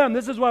to them.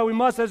 This is why we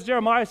must, as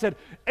Jeremiah said,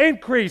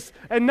 increase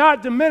and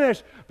not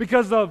diminish,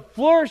 because the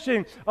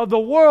flourishing of the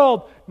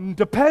world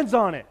depends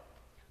on it.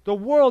 The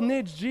world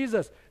needs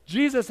Jesus.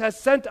 Jesus has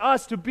sent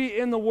us to be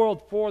in the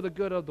world for the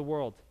good of the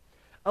world.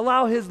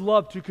 Allow his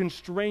love to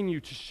constrain you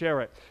to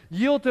share it.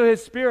 Yield to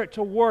his Spirit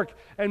to work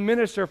and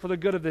minister for the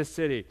good of this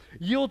city.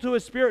 Yield to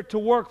his Spirit to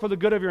work for the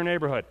good of your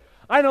neighborhood.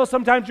 I know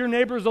sometimes your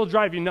neighbors will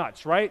drive you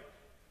nuts, right?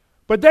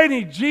 But they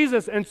need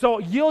Jesus, and so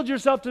yield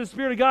yourself to the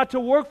Spirit of God to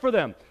work for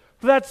them.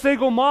 For that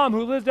single mom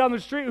who lives down the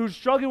street who's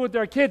struggling with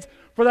their kids.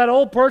 For that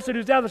old person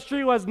who's down the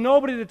street who has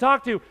nobody to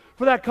talk to.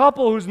 For that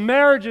couple whose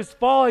marriage is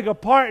falling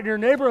apart in your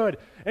neighborhood.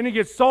 And you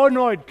get so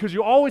annoyed because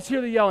you always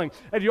hear the yelling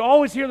and you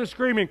always hear the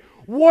screaming.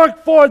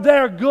 Work for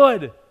their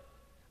good.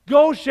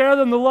 Go share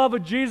them the love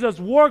of Jesus.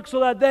 Work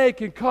so that they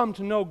can come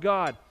to know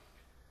God.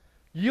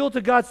 Yield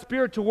to God's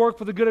Spirit to work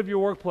for the good of your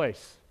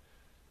workplace.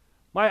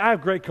 I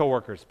have great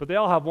coworkers, but they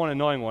all have one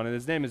annoying one, and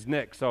his name is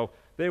Nick, so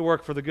they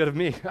work for the good of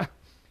me.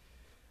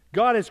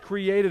 God has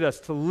created us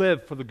to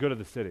live for the good of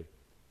the city.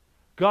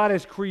 God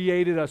has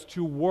created us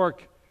to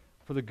work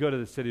for the good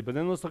of the city. But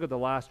then let's look at the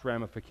last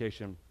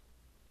ramification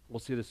we'll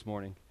see this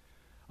morning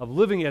of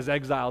living as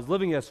exiles,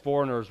 living as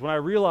foreigners. When I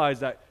realize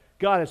that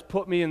God has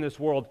put me in this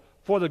world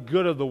for the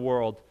good of the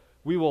world,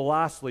 we will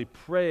lastly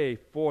pray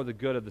for the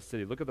good of the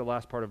city. Look at the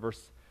last part of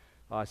verse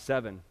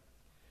 7.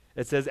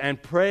 It says, and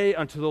pray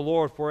unto the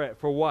Lord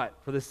for what?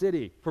 For the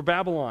city, for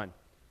Babylon.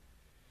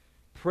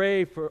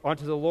 Pray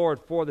unto the Lord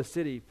for the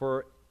city,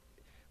 for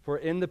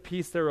in the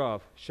peace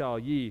thereof shall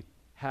ye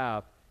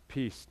have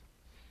peace.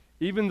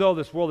 Even though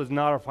this world is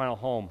not our final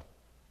home,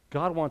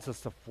 God wants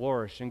us to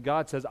flourish. And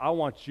God says, I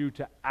want you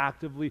to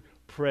actively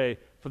pray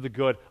for the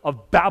good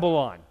of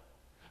Babylon.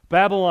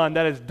 Babylon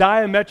that is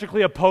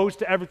diametrically opposed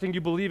to everything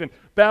you believe in.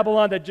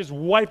 Babylon that just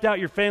wiped out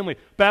your family.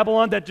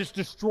 Babylon that just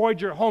destroyed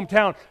your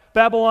hometown.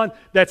 Babylon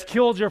that's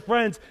killed your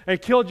friends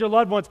and killed your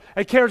loved ones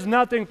and cares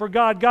nothing for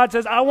God. God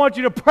says, I want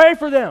you to pray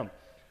for them.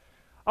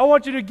 I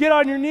want you to get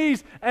on your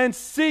knees and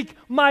seek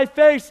my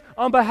face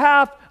on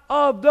behalf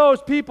of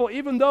those people.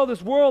 Even though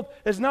this world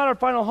is not our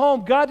final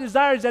home, God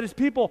desires that his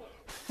people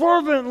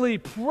fervently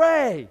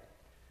pray.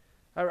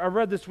 I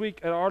read this week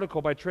an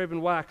article by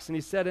Traven Wax, and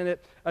he said in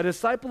it, a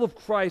disciple of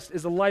Christ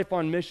is a life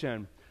on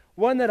mission,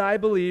 one that I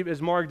believe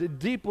is marked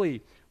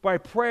deeply by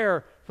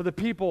prayer for the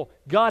people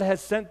God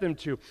has sent them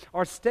to.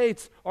 Our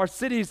states, our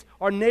cities,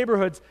 our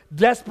neighborhoods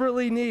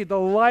desperately need the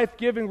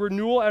life-giving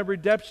renewal and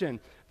redemption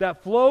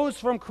that flows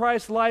from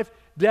Christ's life,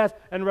 death,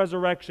 and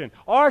resurrection.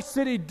 Our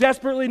city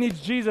desperately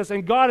needs Jesus,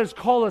 and God has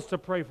called us to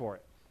pray for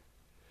it,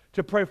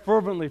 to pray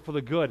fervently for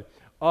the good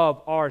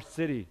of our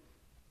city.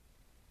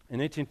 In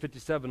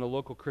 1857, a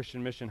local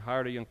Christian mission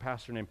hired a young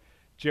pastor named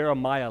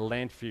Jeremiah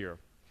Lanphier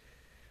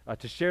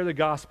to share the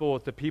gospel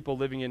with the people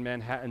living in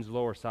Manhattan's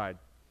Lower Side.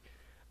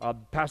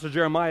 Pastor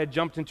Jeremiah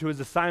jumped into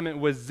his assignment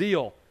with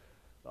zeal,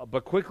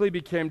 but quickly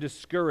became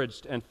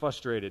discouraged and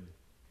frustrated.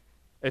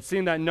 It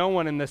seemed that no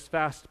one in this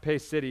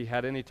fast-paced city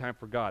had any time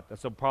for God.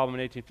 That's a problem in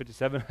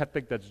 1857. I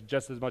think that's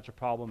just as much a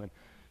problem in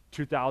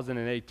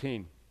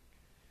 2018.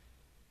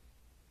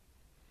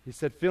 He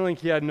said, feeling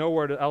he had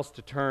nowhere else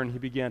to turn, he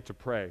began to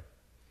pray.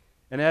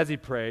 And as he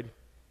prayed,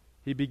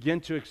 he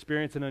began to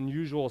experience an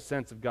unusual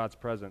sense of God's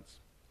presence.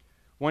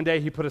 One day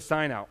he put a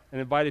sign out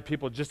and invited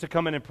people just to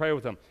come in and pray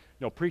with him.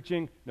 No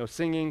preaching, no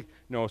singing,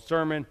 no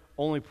sermon,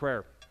 only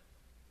prayer.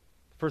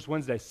 First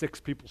Wednesday,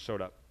 6 people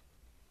showed up.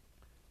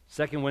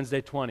 Second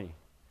Wednesday, 20.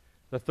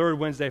 The third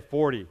Wednesday,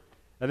 40.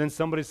 And then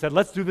somebody said,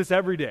 let's do this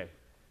every day.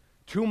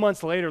 2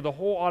 months later, the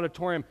whole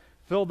auditorium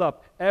filled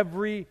up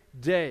every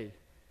day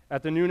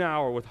at the noon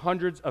hour with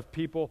hundreds of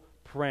people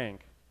praying.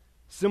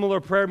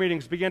 Similar prayer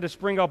meetings began to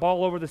spring up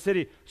all over the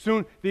city.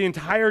 Soon, the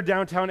entire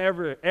downtown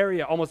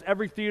area, almost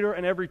every theater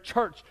and every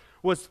church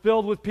was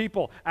filled with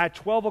people at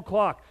 12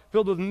 o'clock,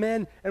 filled with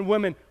men and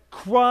women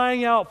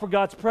crying out for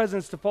God's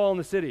presence to fall in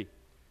the city.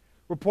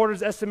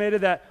 Reporters estimated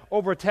that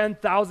over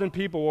 10,000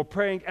 people were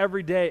praying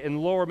every day in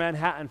Lower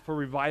Manhattan for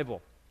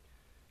revival.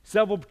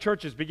 Several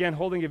churches began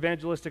holding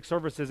evangelistic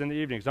services in the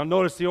evenings. Now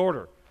notice the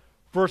order.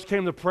 First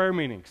came the prayer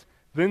meetings,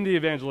 then the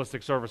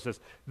evangelistic services,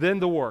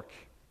 then the work.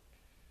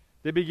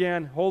 They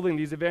began holding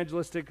these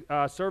evangelistic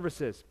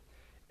services.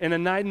 In a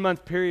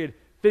 9-month period,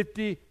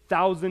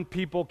 50,000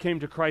 people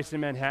came to Christ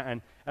in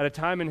Manhattan at a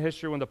time in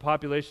history when the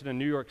population in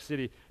New York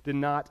City did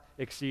not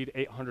exceed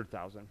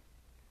 800,000.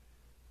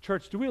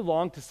 Church, do we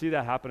long to see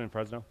that happen in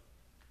Fresno?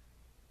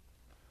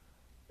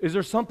 Is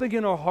there something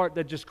in our heart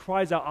that just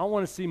cries out, I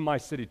want to see my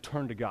city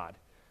turn to God?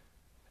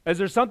 Is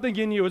there something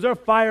in you? Is there a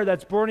fire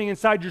that's burning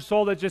inside your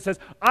soul that just says,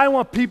 I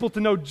want people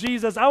to know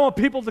Jesus. I want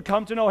people to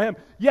come to know him.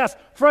 Yes,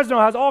 Fresno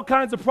has all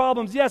kinds of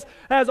problems. Yes,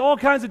 has all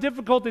kinds of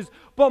difficulties.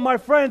 But my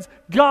friends,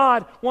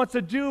 God wants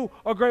to do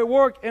a great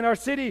work in our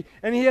city,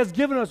 and he has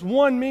given us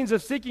one means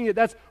of seeking it.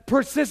 That's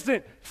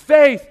persistent,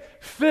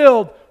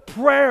 faith-filled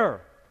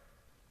prayer.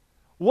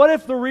 What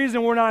if the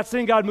reason we're not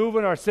seeing God move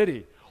in our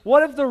city?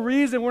 What if the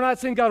reason we're not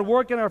seeing God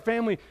work in our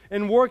family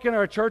and work in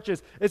our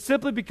churches is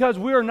simply because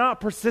we are not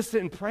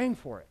persistent in praying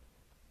for it?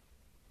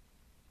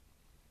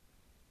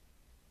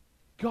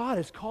 God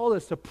has called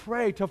us to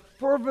pray, to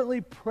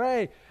fervently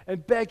pray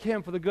and beg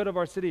him for the good of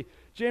our city.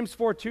 James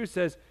 4:2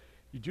 says,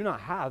 you do not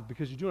have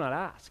because you do not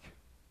ask.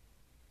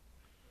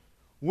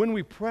 When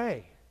we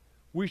pray,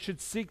 we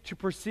should seek to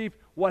perceive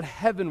what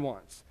heaven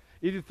wants,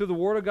 either through the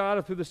Word of God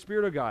or through the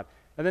Spirit of God.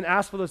 And then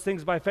ask for those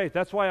things by faith.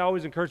 That's why I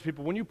always encourage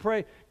people, when you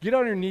pray, get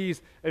on your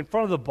knees in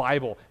front of the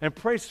Bible and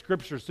pray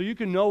Scripture so you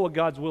can know what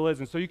God's will is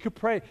and so you can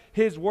pray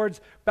his words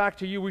back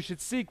to you. We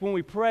should seek, when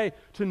we pray,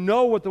 to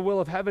know what the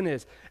will of heaven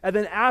is. And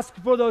then ask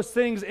for those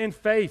things in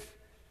faith.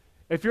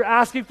 If you're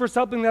asking for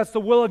something that's the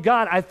will of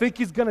God, I think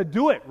he's going to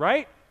do it,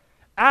 right?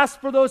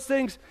 Ask for those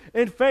things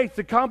in faith.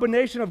 The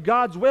combination of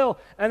God's will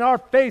and our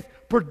faith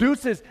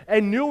produces a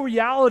new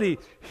reality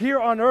here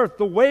on earth.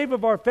 The wave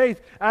of our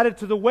faith added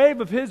to the wave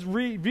of his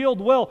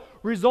revealed will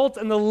results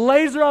in the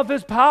laser of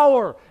his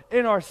power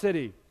in our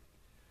city.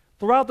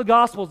 Throughout the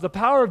Gospels, the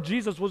power of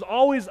Jesus was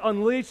always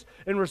unleashed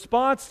in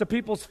response to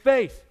people's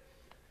faith.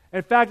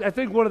 In fact, I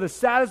think one of the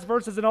saddest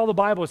verses in all the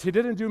Bible is he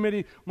didn't do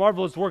many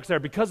marvelous works there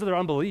because of their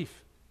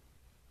unbelief.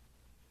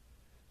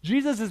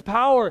 Jesus'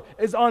 power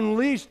is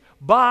unleashed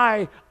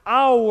by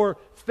our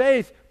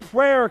faith.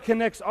 Prayer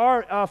connects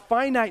our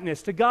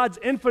finiteness to God's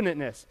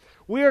infiniteness.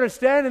 We are to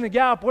stand in the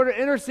gap. We're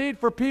to intercede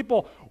for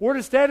people. We're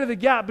to stand in the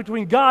gap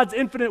between God's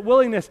infinite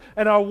willingness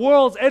and our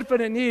world's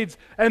infinite needs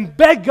and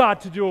beg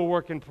God to do a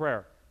work in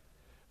prayer.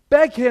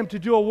 Beg him to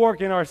do a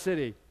work in our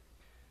city.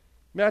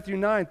 Matthew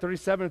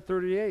 9:37 and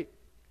 38.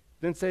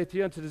 Then saith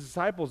he unto the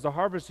disciples, the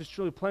harvest is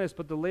truly plenteous,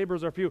 but the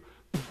laborers are few.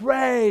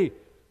 Pray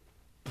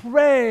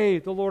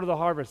the Lord of the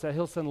harvest that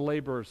he'll send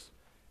laborers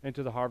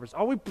into the harvest.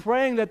 Are we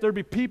praying that there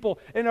be people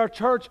in our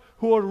church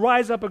who will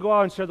rise up and go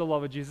out and share the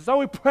love of Jesus? Are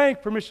we praying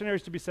for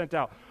missionaries to be sent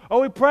out?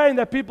 Are we praying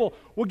that people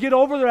will get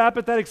over their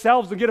apathetic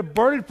selves and get a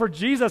burden for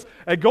Jesus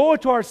and go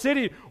into our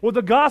city with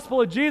the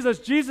gospel of Jesus?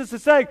 Jesus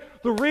is saying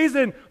the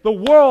reason the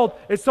world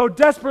is so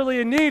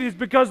desperately in need is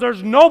because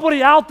there's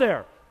nobody out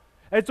there.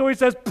 And so he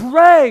says,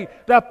 pray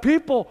that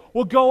people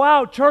will go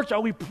out. Church,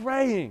 are we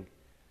praying?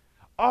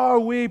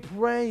 Are we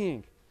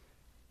praying?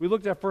 We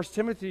looked at 1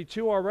 Timothy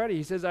 2 already.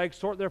 He says, I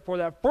exhort therefore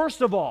that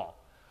first of all,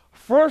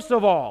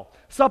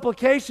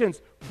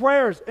 supplications,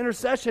 prayers,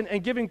 intercession,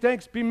 and giving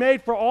thanks be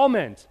made for all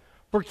men,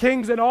 for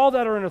kings and all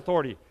that are in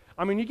authority.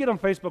 I mean, you get on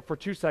Facebook for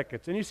 2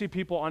 seconds, and you see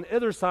people on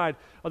either side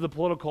of the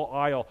political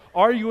aisle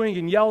arguing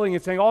and yelling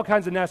and saying all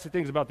kinds of nasty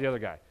things about the other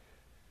guy.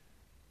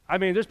 I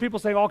mean, there's people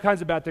saying all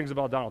kinds of bad things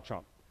about Donald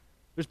Trump.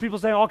 There's people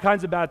saying all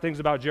kinds of bad things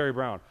about Jerry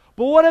Brown.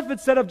 But what if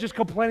instead of just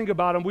complaining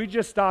about him, we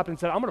just stopped and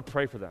said, I'm going to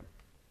pray for them?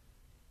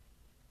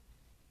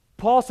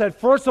 Paul said,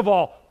 first of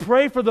all,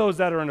 pray for those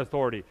that are in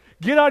authority.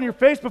 Get on your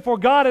face before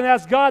God and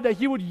ask God that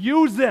he would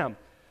use them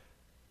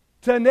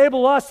to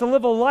enable us to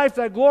live a life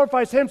that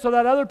glorifies him so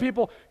that other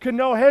people can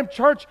know him.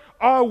 Church,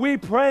 are we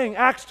praying?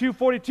 Acts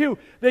 2:42,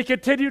 they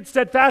continued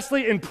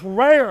steadfastly in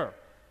prayer.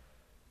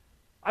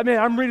 I mean,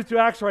 I'm reading through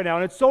Acts right now,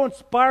 and it's so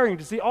inspiring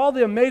to see all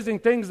the amazing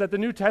things that the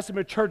New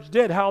Testament church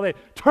did, how they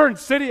turned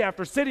city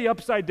after city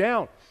upside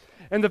down.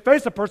 In the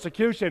face of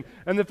persecution,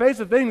 in the face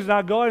of things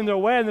not going their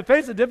way, in the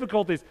face of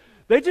difficulties,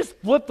 they just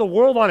flipped the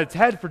world on its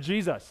head for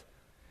Jesus.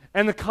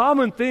 And the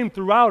common theme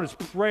throughout is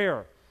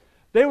prayer.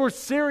 They were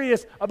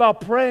serious about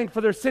praying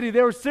for their city.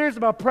 They were serious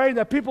about praying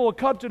that people would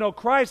come to know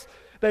Christ.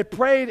 They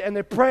prayed and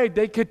they prayed.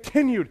 They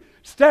continued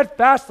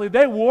steadfastly.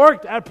 They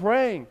worked at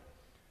praying.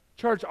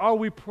 Church, are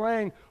we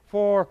praying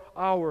for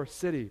our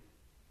city?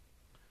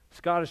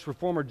 Scottish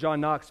reformer John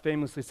Knox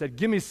famously said,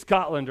 give me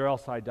Scotland or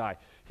else I die.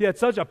 He had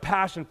such a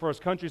passion for his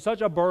country,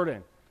 such a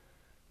burden.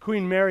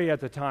 Queen Mary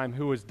at the time,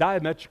 who was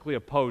diametrically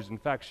opposed, in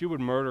fact, she would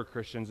murder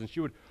Christians and she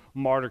would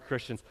martyr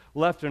Christians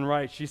left and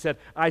right. She said,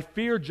 I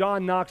fear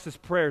John Knox's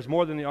prayers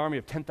more than the army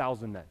of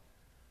 10,000 men.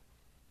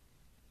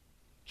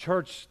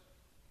 Church,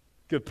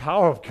 the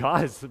power of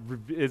God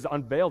is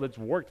unveiled. It's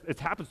worked. It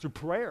happens through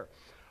prayer.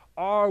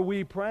 Are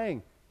we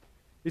praying?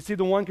 You see,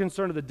 the one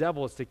concern of the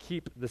devil is to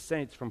keep the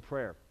saints from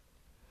prayer.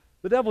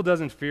 The devil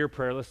doesn't fear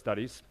prayerless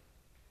studies.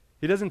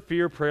 He doesn't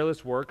fear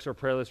prayerless works or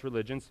prayerless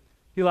religions.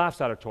 He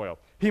laughs at our toil.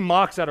 He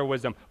mocks at our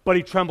wisdom, but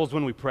he trembles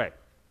when we pray.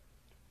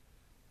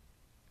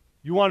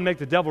 You want to make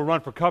the devil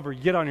run for cover,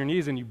 you get on your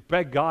knees and you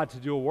beg God to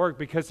do a work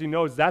because he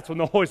knows that's when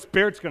the Holy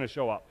Spirit's going to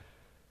show up.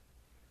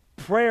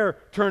 Prayer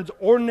turns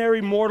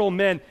ordinary mortal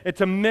men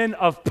into men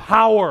of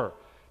power,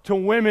 to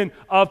women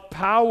of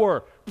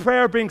power.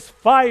 Prayer brings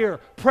fire.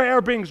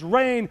 Prayer brings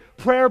rain.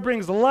 Prayer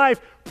brings life.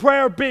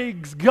 Prayer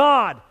brings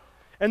God.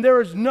 And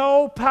there is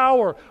no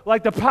power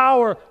like the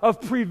power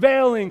of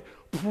prevailing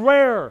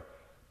prayer.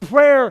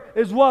 Prayer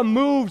is what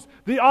moves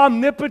the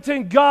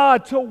omnipotent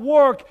God to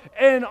work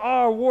in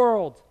our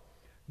world.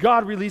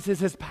 God releases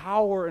his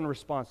power in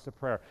response to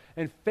prayer.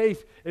 And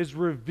faith is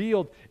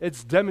revealed,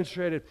 it's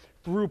demonstrated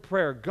through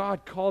prayer.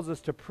 God calls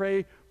us to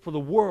pray for the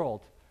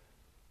world,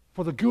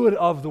 for the good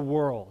of the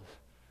world.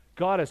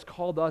 God has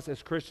called us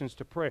as Christians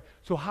to pray.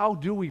 So how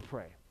do we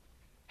pray?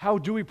 How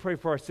do we pray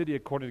for our city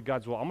according to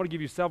God's will? I'm going to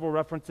give you several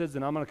references,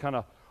 and I'm going to kind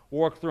of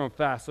work through them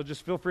fast. So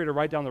just feel free to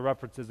write down the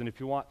references, and if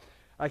you want,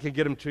 I can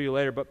get them to you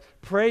later. But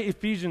pray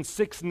Ephesians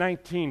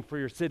 6:19 for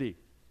your city.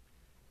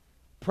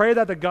 Pray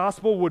that the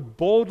gospel would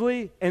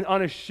boldly and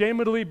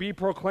unashamedly be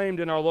proclaimed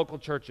in our local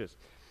churches.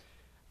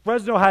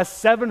 Fresno has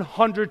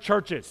 700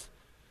 churches.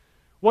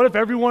 What if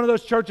every one of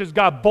those churches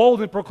got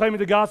bold in proclaiming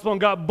the gospel and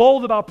got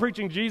bold about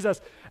preaching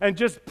Jesus and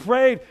just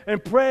prayed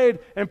and prayed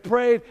and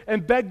prayed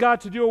and begged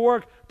God to do a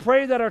work?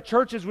 Pray that our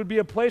churches would be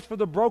a place for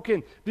the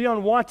broken, the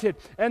unwanted,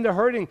 and the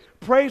hurting.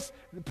 Pray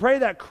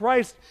that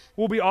Christ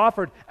will be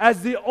offered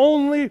as the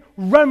only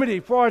remedy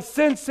for our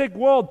sin-sick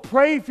world.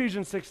 Pray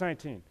Ephesians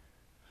 6:19.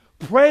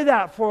 Pray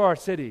that for our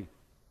city.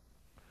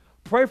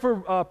 Pray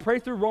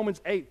through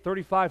Romans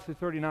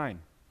 8:35-39.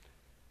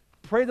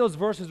 Pray those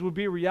verses would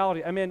be a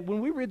reality. I mean, when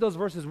we read those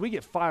verses, we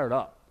get fired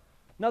up.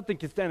 Nothing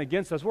can stand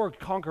against us. We're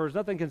conquerors.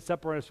 Nothing can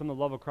separate us from the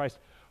love of Christ.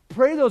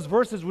 Pray those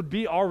verses would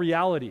be our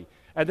reality.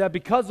 And that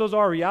because those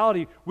are our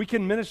reality, we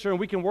can minister and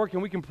we can work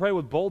and we can pray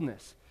with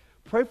boldness.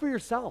 Pray for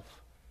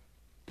yourself.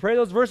 Pray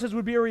those verses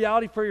would be a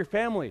reality for your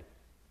family.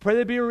 Pray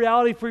they'd be a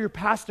reality for your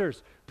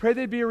pastors. Pray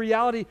they'd be a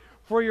reality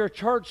for your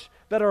church,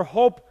 that our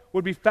hope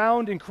would be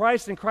found in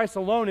Christ and Christ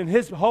alone, and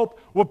his hope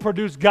would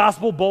produce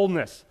gospel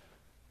boldness.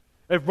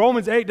 If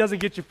Romans 8 doesn't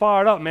get you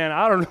fired up, man,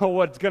 I don't know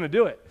what's going to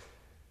do it.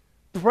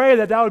 Pray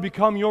that would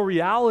become your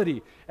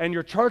reality and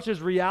your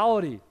church's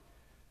reality.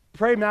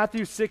 Pray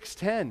Matthew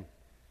 6:10.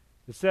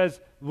 It says,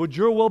 would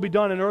your will be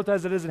done on earth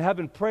as it is in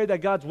heaven? Pray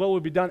that God's will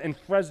would be done in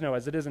Fresno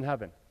as it is in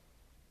heaven.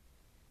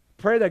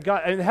 Pray that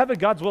God, in heaven,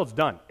 God's will is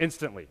done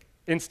instantly.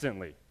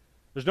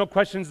 There's no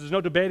questions, there's no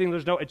debating,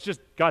 it's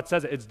just God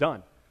says it, it's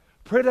done.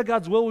 Pray that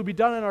God's will would be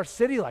done in our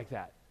city like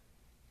that.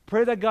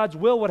 Pray that God's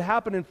will would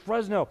happen in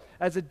Fresno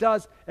as it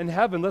does in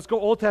heaven. Let's go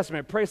Old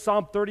Testament. Pray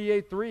Psalm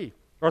 33,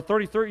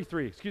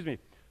 excuse me.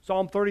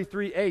 Psalm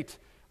 33:8.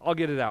 I'll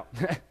get it out.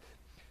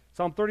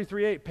 Psalm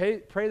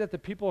 33:8. Pray that the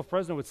people of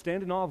Fresno would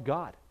stand in awe of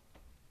God.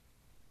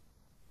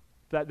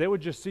 That they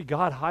would just see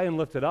God high and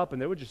lifted up,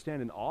 and they would just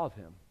stand in awe of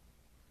him.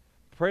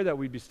 Pray that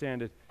we'd be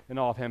standing in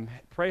awe of him.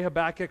 Pray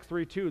Habakkuk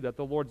 3:2, that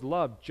the Lord's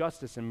love,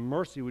 justice, and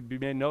mercy would be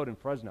made known in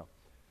Fresno.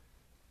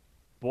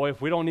 Boy,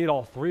 if we don't need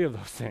all three of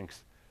those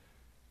things,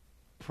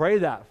 pray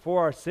that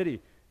for our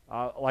city.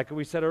 Like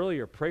we said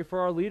earlier, pray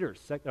for our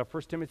leaders,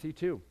 1 Timothy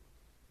 2.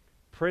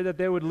 Pray that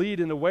they would lead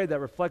in a way that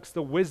reflects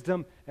the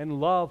wisdom and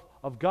love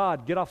of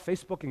God. Get off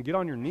Facebook and get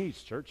on your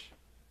knees, church.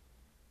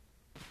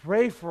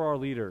 Pray for our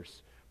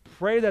leaders.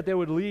 Pray that they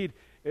would lead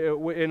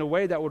in a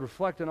way that would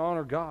reflect and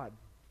honor God.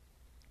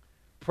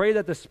 Pray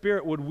that the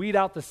Spirit would weed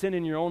out the sin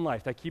in your own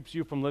life that keeps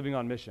you from living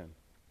on mission.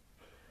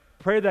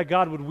 Pray that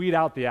God would weed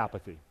out the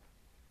apathy.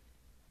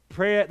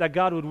 Pray that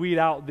God would weed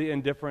out the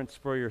indifference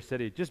for your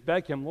city. Just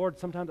beg him, Lord,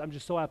 sometimes I'm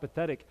just so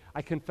apathetic.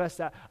 I confess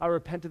that. I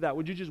repent of that.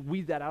 Would you just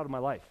weed that out of my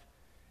life?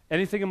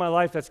 Anything in my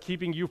life that's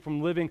keeping you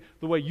from living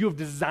the way you have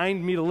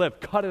designed me to live,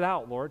 cut it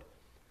out, Lord.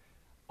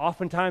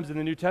 Oftentimes in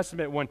the New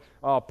Testament, when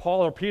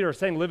Paul or Peter are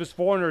saying live as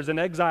foreigners and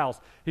exiles,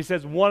 he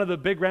says one of the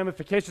big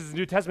ramifications of the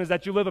New Testament is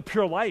that you live a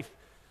pure life.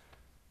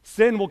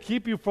 Sin will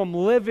keep you from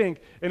living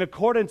in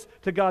accordance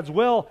to God's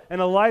will and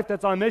a life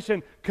that's on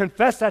mission.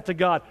 Confess that to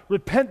God.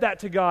 Repent that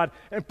to God.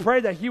 And pray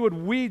that he would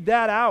weed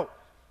that out.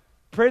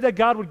 Pray that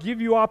God would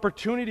give you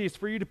opportunities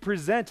for you to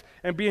present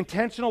and be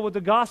intentional with the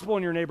gospel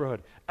in your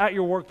neighborhood, at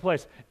your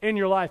workplace, in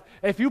your life.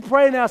 If you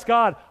pray and ask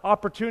God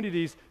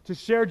opportunities to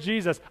share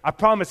Jesus, I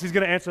promise he's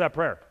going to answer that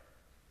prayer.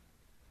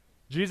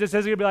 Jesus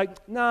says he's going to be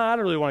like, nah, I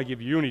don't really want to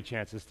give you any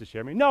chances to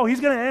share me. No,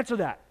 he's going to answer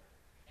that.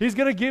 He's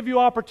going to give you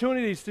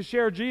opportunities to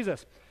share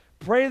Jesus.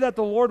 Pray that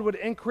the Lord would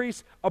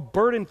increase a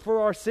burden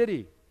for our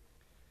city,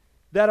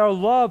 that our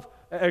love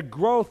and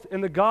growth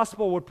in the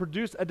gospel would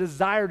produce a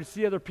desire to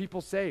see other people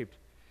saved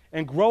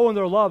and grow in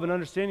their love and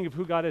understanding of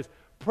who God is.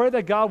 Pray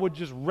that God would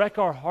just wreck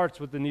our hearts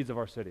with the needs of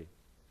our city.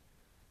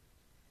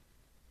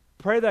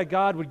 Pray that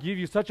God would give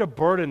you such a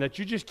burden that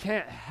you just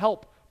can't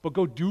help but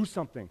go do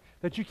something,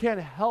 that you can't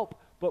help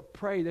but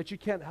pray, that you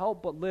can't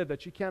help but live,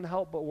 that you can't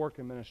help but work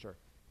and minister.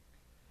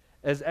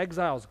 As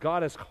exiles,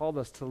 God has called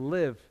us to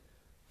live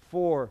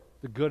for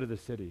the good of the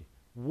city,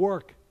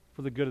 work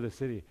for the good of the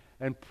city,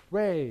 and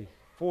pray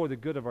for the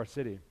good of our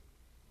city.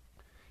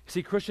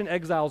 See, Christian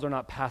exiles are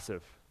not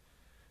passive.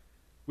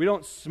 We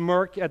don't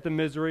smirk at the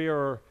misery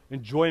or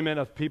enjoyment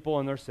of people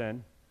and their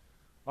sin.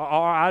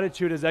 Our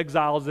attitude as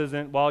exiles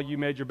isn't, well, you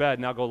made your bed,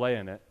 now go lay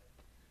in it.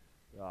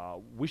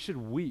 We should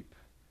weep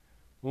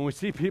when we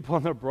see people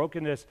in their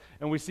brokenness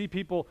and we see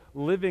people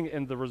living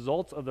in the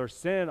results of their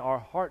sin. Our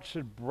hearts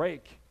should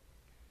break.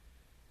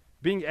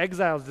 Being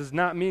exiles does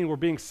not mean we're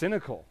being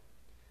cynical.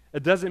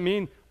 It doesn't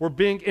mean we're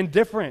being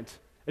indifferent.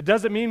 It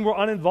doesn't mean we're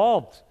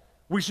uninvolved.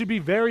 We should be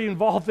very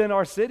involved in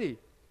our city.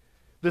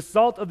 The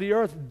salt of the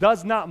earth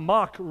does not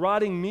mock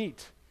rotting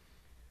meat.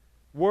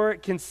 Where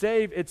it can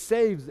save, it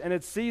saves, and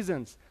it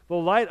seasons. The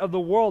light of the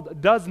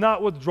world does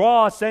not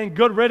withdraw, saying,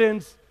 good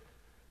riddance.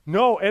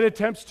 No, it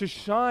attempts to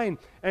shine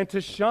and to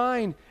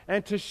shine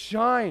and to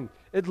shine.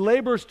 It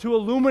labors to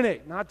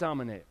illuminate, not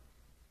dominate.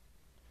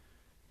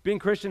 Being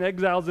Christian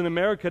exiles in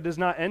America does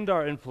not end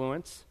our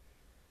influence.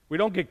 We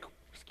don't get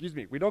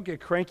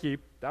cranky.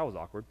 That was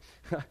awkward.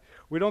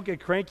 We don't get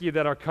cranky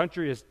that our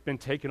country has been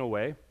taken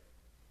away.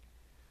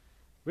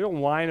 We don't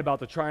whine about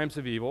the triumphs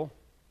of evil.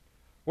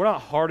 We're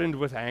not hardened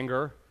with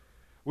anger.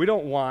 We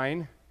don't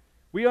whine.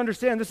 We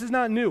understand this is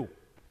not new.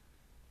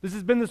 This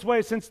has been this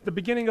way since the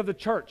beginning of the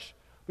church.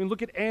 I mean,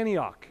 look at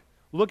Antioch.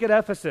 Look at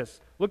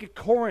Ephesus. Look at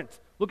Corinth.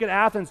 Look at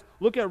Athens.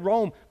 Look at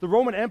Rome. The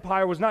Roman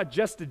Empire was not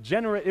just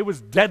degenerate, it was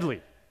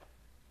deadly.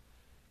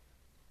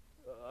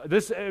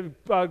 This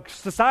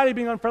society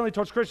being unfriendly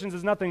towards Christians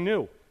is nothing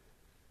new.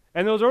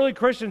 And those early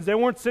Christians, they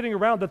weren't sitting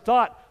around the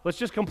thought, let's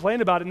just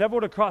complain about it. Never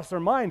would have crossed their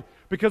mind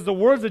because the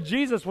words of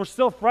Jesus were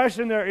still fresh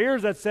in their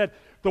ears that said,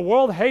 the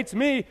world hates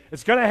me,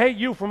 it's going to hate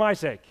you for my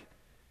sake.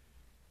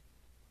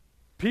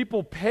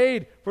 People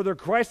paid for their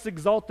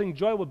Christ-exalting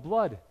joy with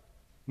blood.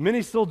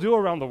 Many still do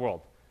around the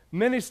world.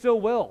 Many still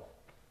will.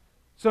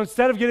 So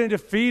instead of getting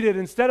defeated,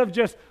 instead of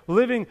just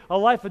living a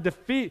life of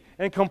defeat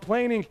and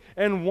complaining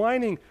and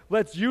whining,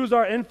 let's use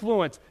our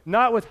influence,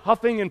 not with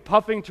huffing and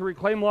puffing to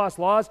reclaim lost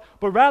laws,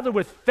 but rather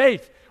with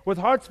faith, with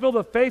hearts filled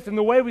with faith in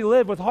the way we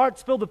live, with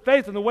hearts filled with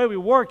faith in the way we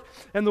work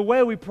and the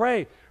way we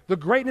pray. The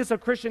greatness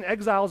of Christian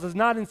exiles is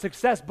not in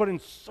success, but in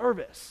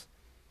service.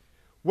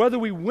 Whether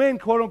we win,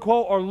 quote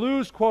unquote, or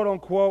lose, quote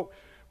unquote,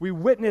 we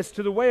witness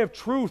to the way of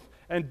truth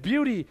and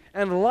beauty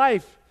and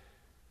life.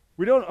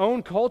 We don't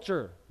own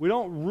culture. We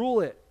don't rule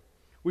it.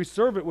 We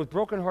serve it with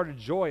brokenhearted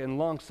joy and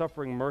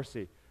long-suffering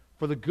mercy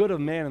for the good of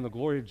man and the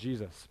glory of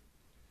Jesus.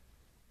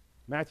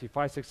 Matthew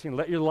 5:16,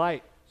 let your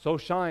light so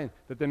shine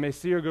that they may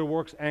see your good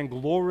works and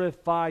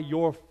glorify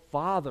your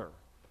Father.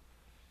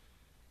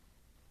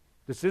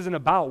 This isn't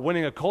about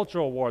winning a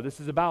cultural war. This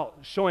is about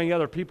showing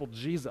other people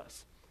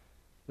Jesus.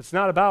 It's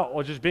not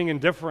about just being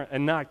indifferent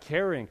and not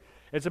caring.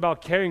 It's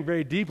about caring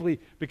very deeply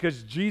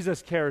because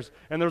Jesus cares,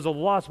 and there's a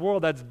lost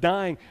world that's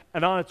dying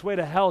and on its way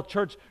to hell.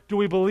 Church, do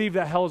we believe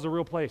that hell is a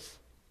real place?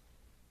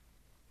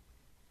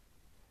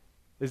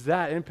 Is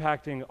that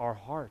impacting our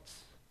hearts?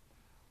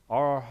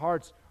 Are our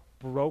hearts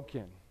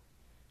broken?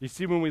 You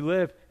see, when we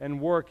live and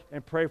work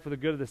and pray for the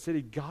good of the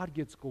city, God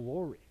gets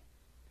glory.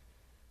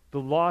 The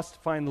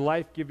lost find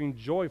life-giving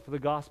joy for the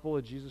gospel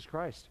of Jesus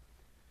Christ.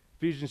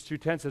 Ephesians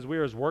 2:10 says, we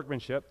are his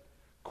workmanship,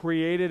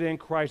 created in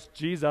Christ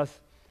Jesus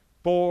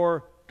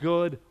for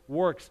good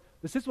works.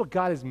 This is what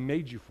God has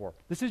made you for.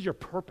 This is your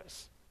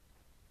purpose.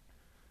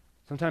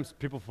 Sometimes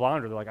people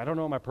flounder. They're like, I don't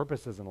know what my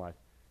purpose is in life.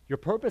 Your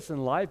purpose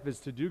in life is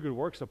to do good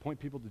works to point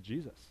people to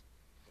Jesus.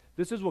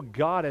 This is what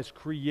God has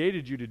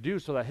created you to do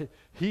so that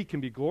he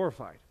can be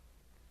glorified.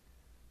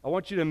 I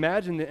want you to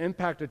imagine the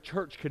impact a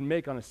church can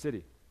make on a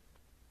city.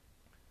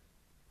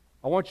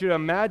 I want you to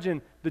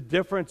imagine the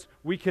difference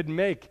we could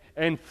make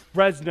in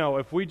Fresno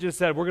if we just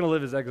said, we're going to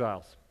live as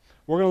exiles.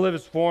 We're going to live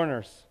as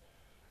foreigners.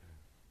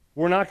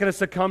 We're not going to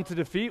succumb to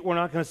defeat. We're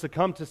not going to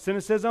succumb to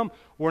cynicism.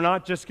 We're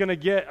not just going to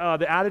get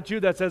the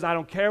attitude that says, I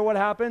don't care what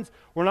happens.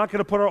 We're not going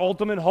to put our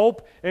ultimate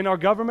hope in our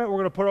government. We're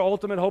going to put our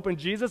ultimate hope in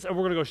Jesus, and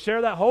we're going to go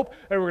share that hope,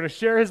 and we're going to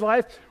share his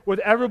life with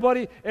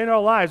everybody in our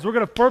lives. We're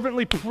going to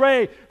fervently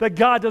pray that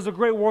God does a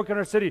great work in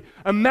our city.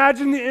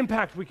 Imagine the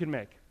impact we can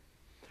make.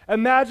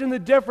 Imagine the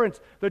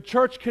difference the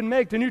church can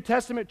make. The New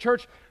Testament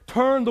church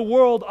turned the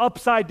world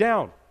upside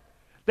down.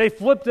 They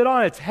flipped it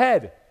on its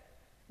head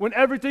when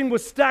everything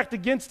was stacked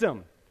against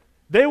them.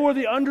 They were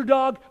the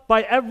underdog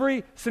by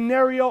every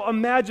scenario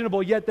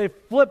imaginable, yet they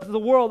flipped the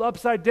world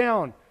upside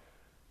down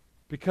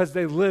because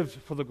they lived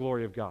for the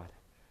glory of God.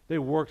 They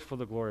worked for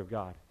the glory of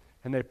God,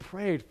 and they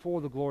prayed for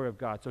the glory of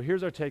God. So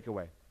here's our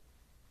takeaway.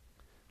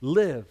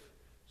 Live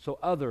so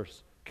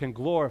others can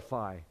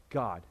glorify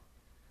God.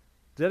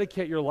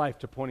 Dedicate your life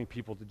to pointing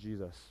people to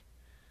Jesus.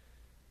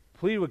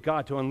 Plead with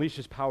God to unleash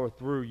his power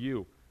through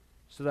you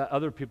so that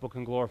other people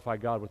can glorify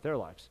God with their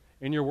lives.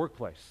 In your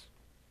workplace,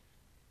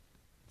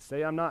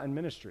 say I'm not in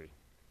ministry.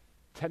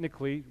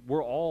 Technically,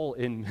 we're all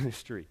in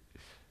ministry.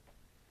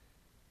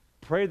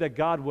 Pray that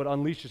God would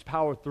unleash his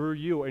power through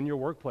you in your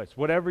workplace,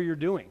 whatever you're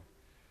doing.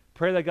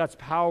 Pray that God's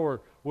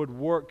power would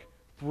work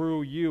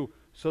through you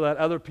so that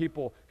other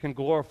people can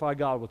glorify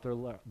God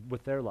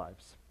with their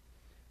lives.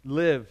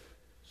 Live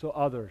so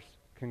others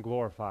can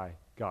glorify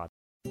God.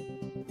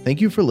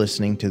 Thank you for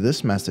listening to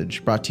this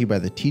message brought to you by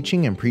the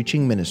teaching and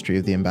preaching ministry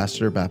of the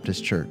Ambassador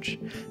Baptist Church.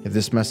 If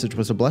this message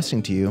was a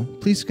blessing to you,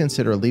 please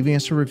consider leaving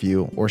us a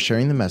review or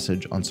sharing the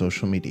message on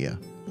social media.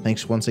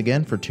 Thanks once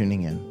again for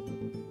tuning in.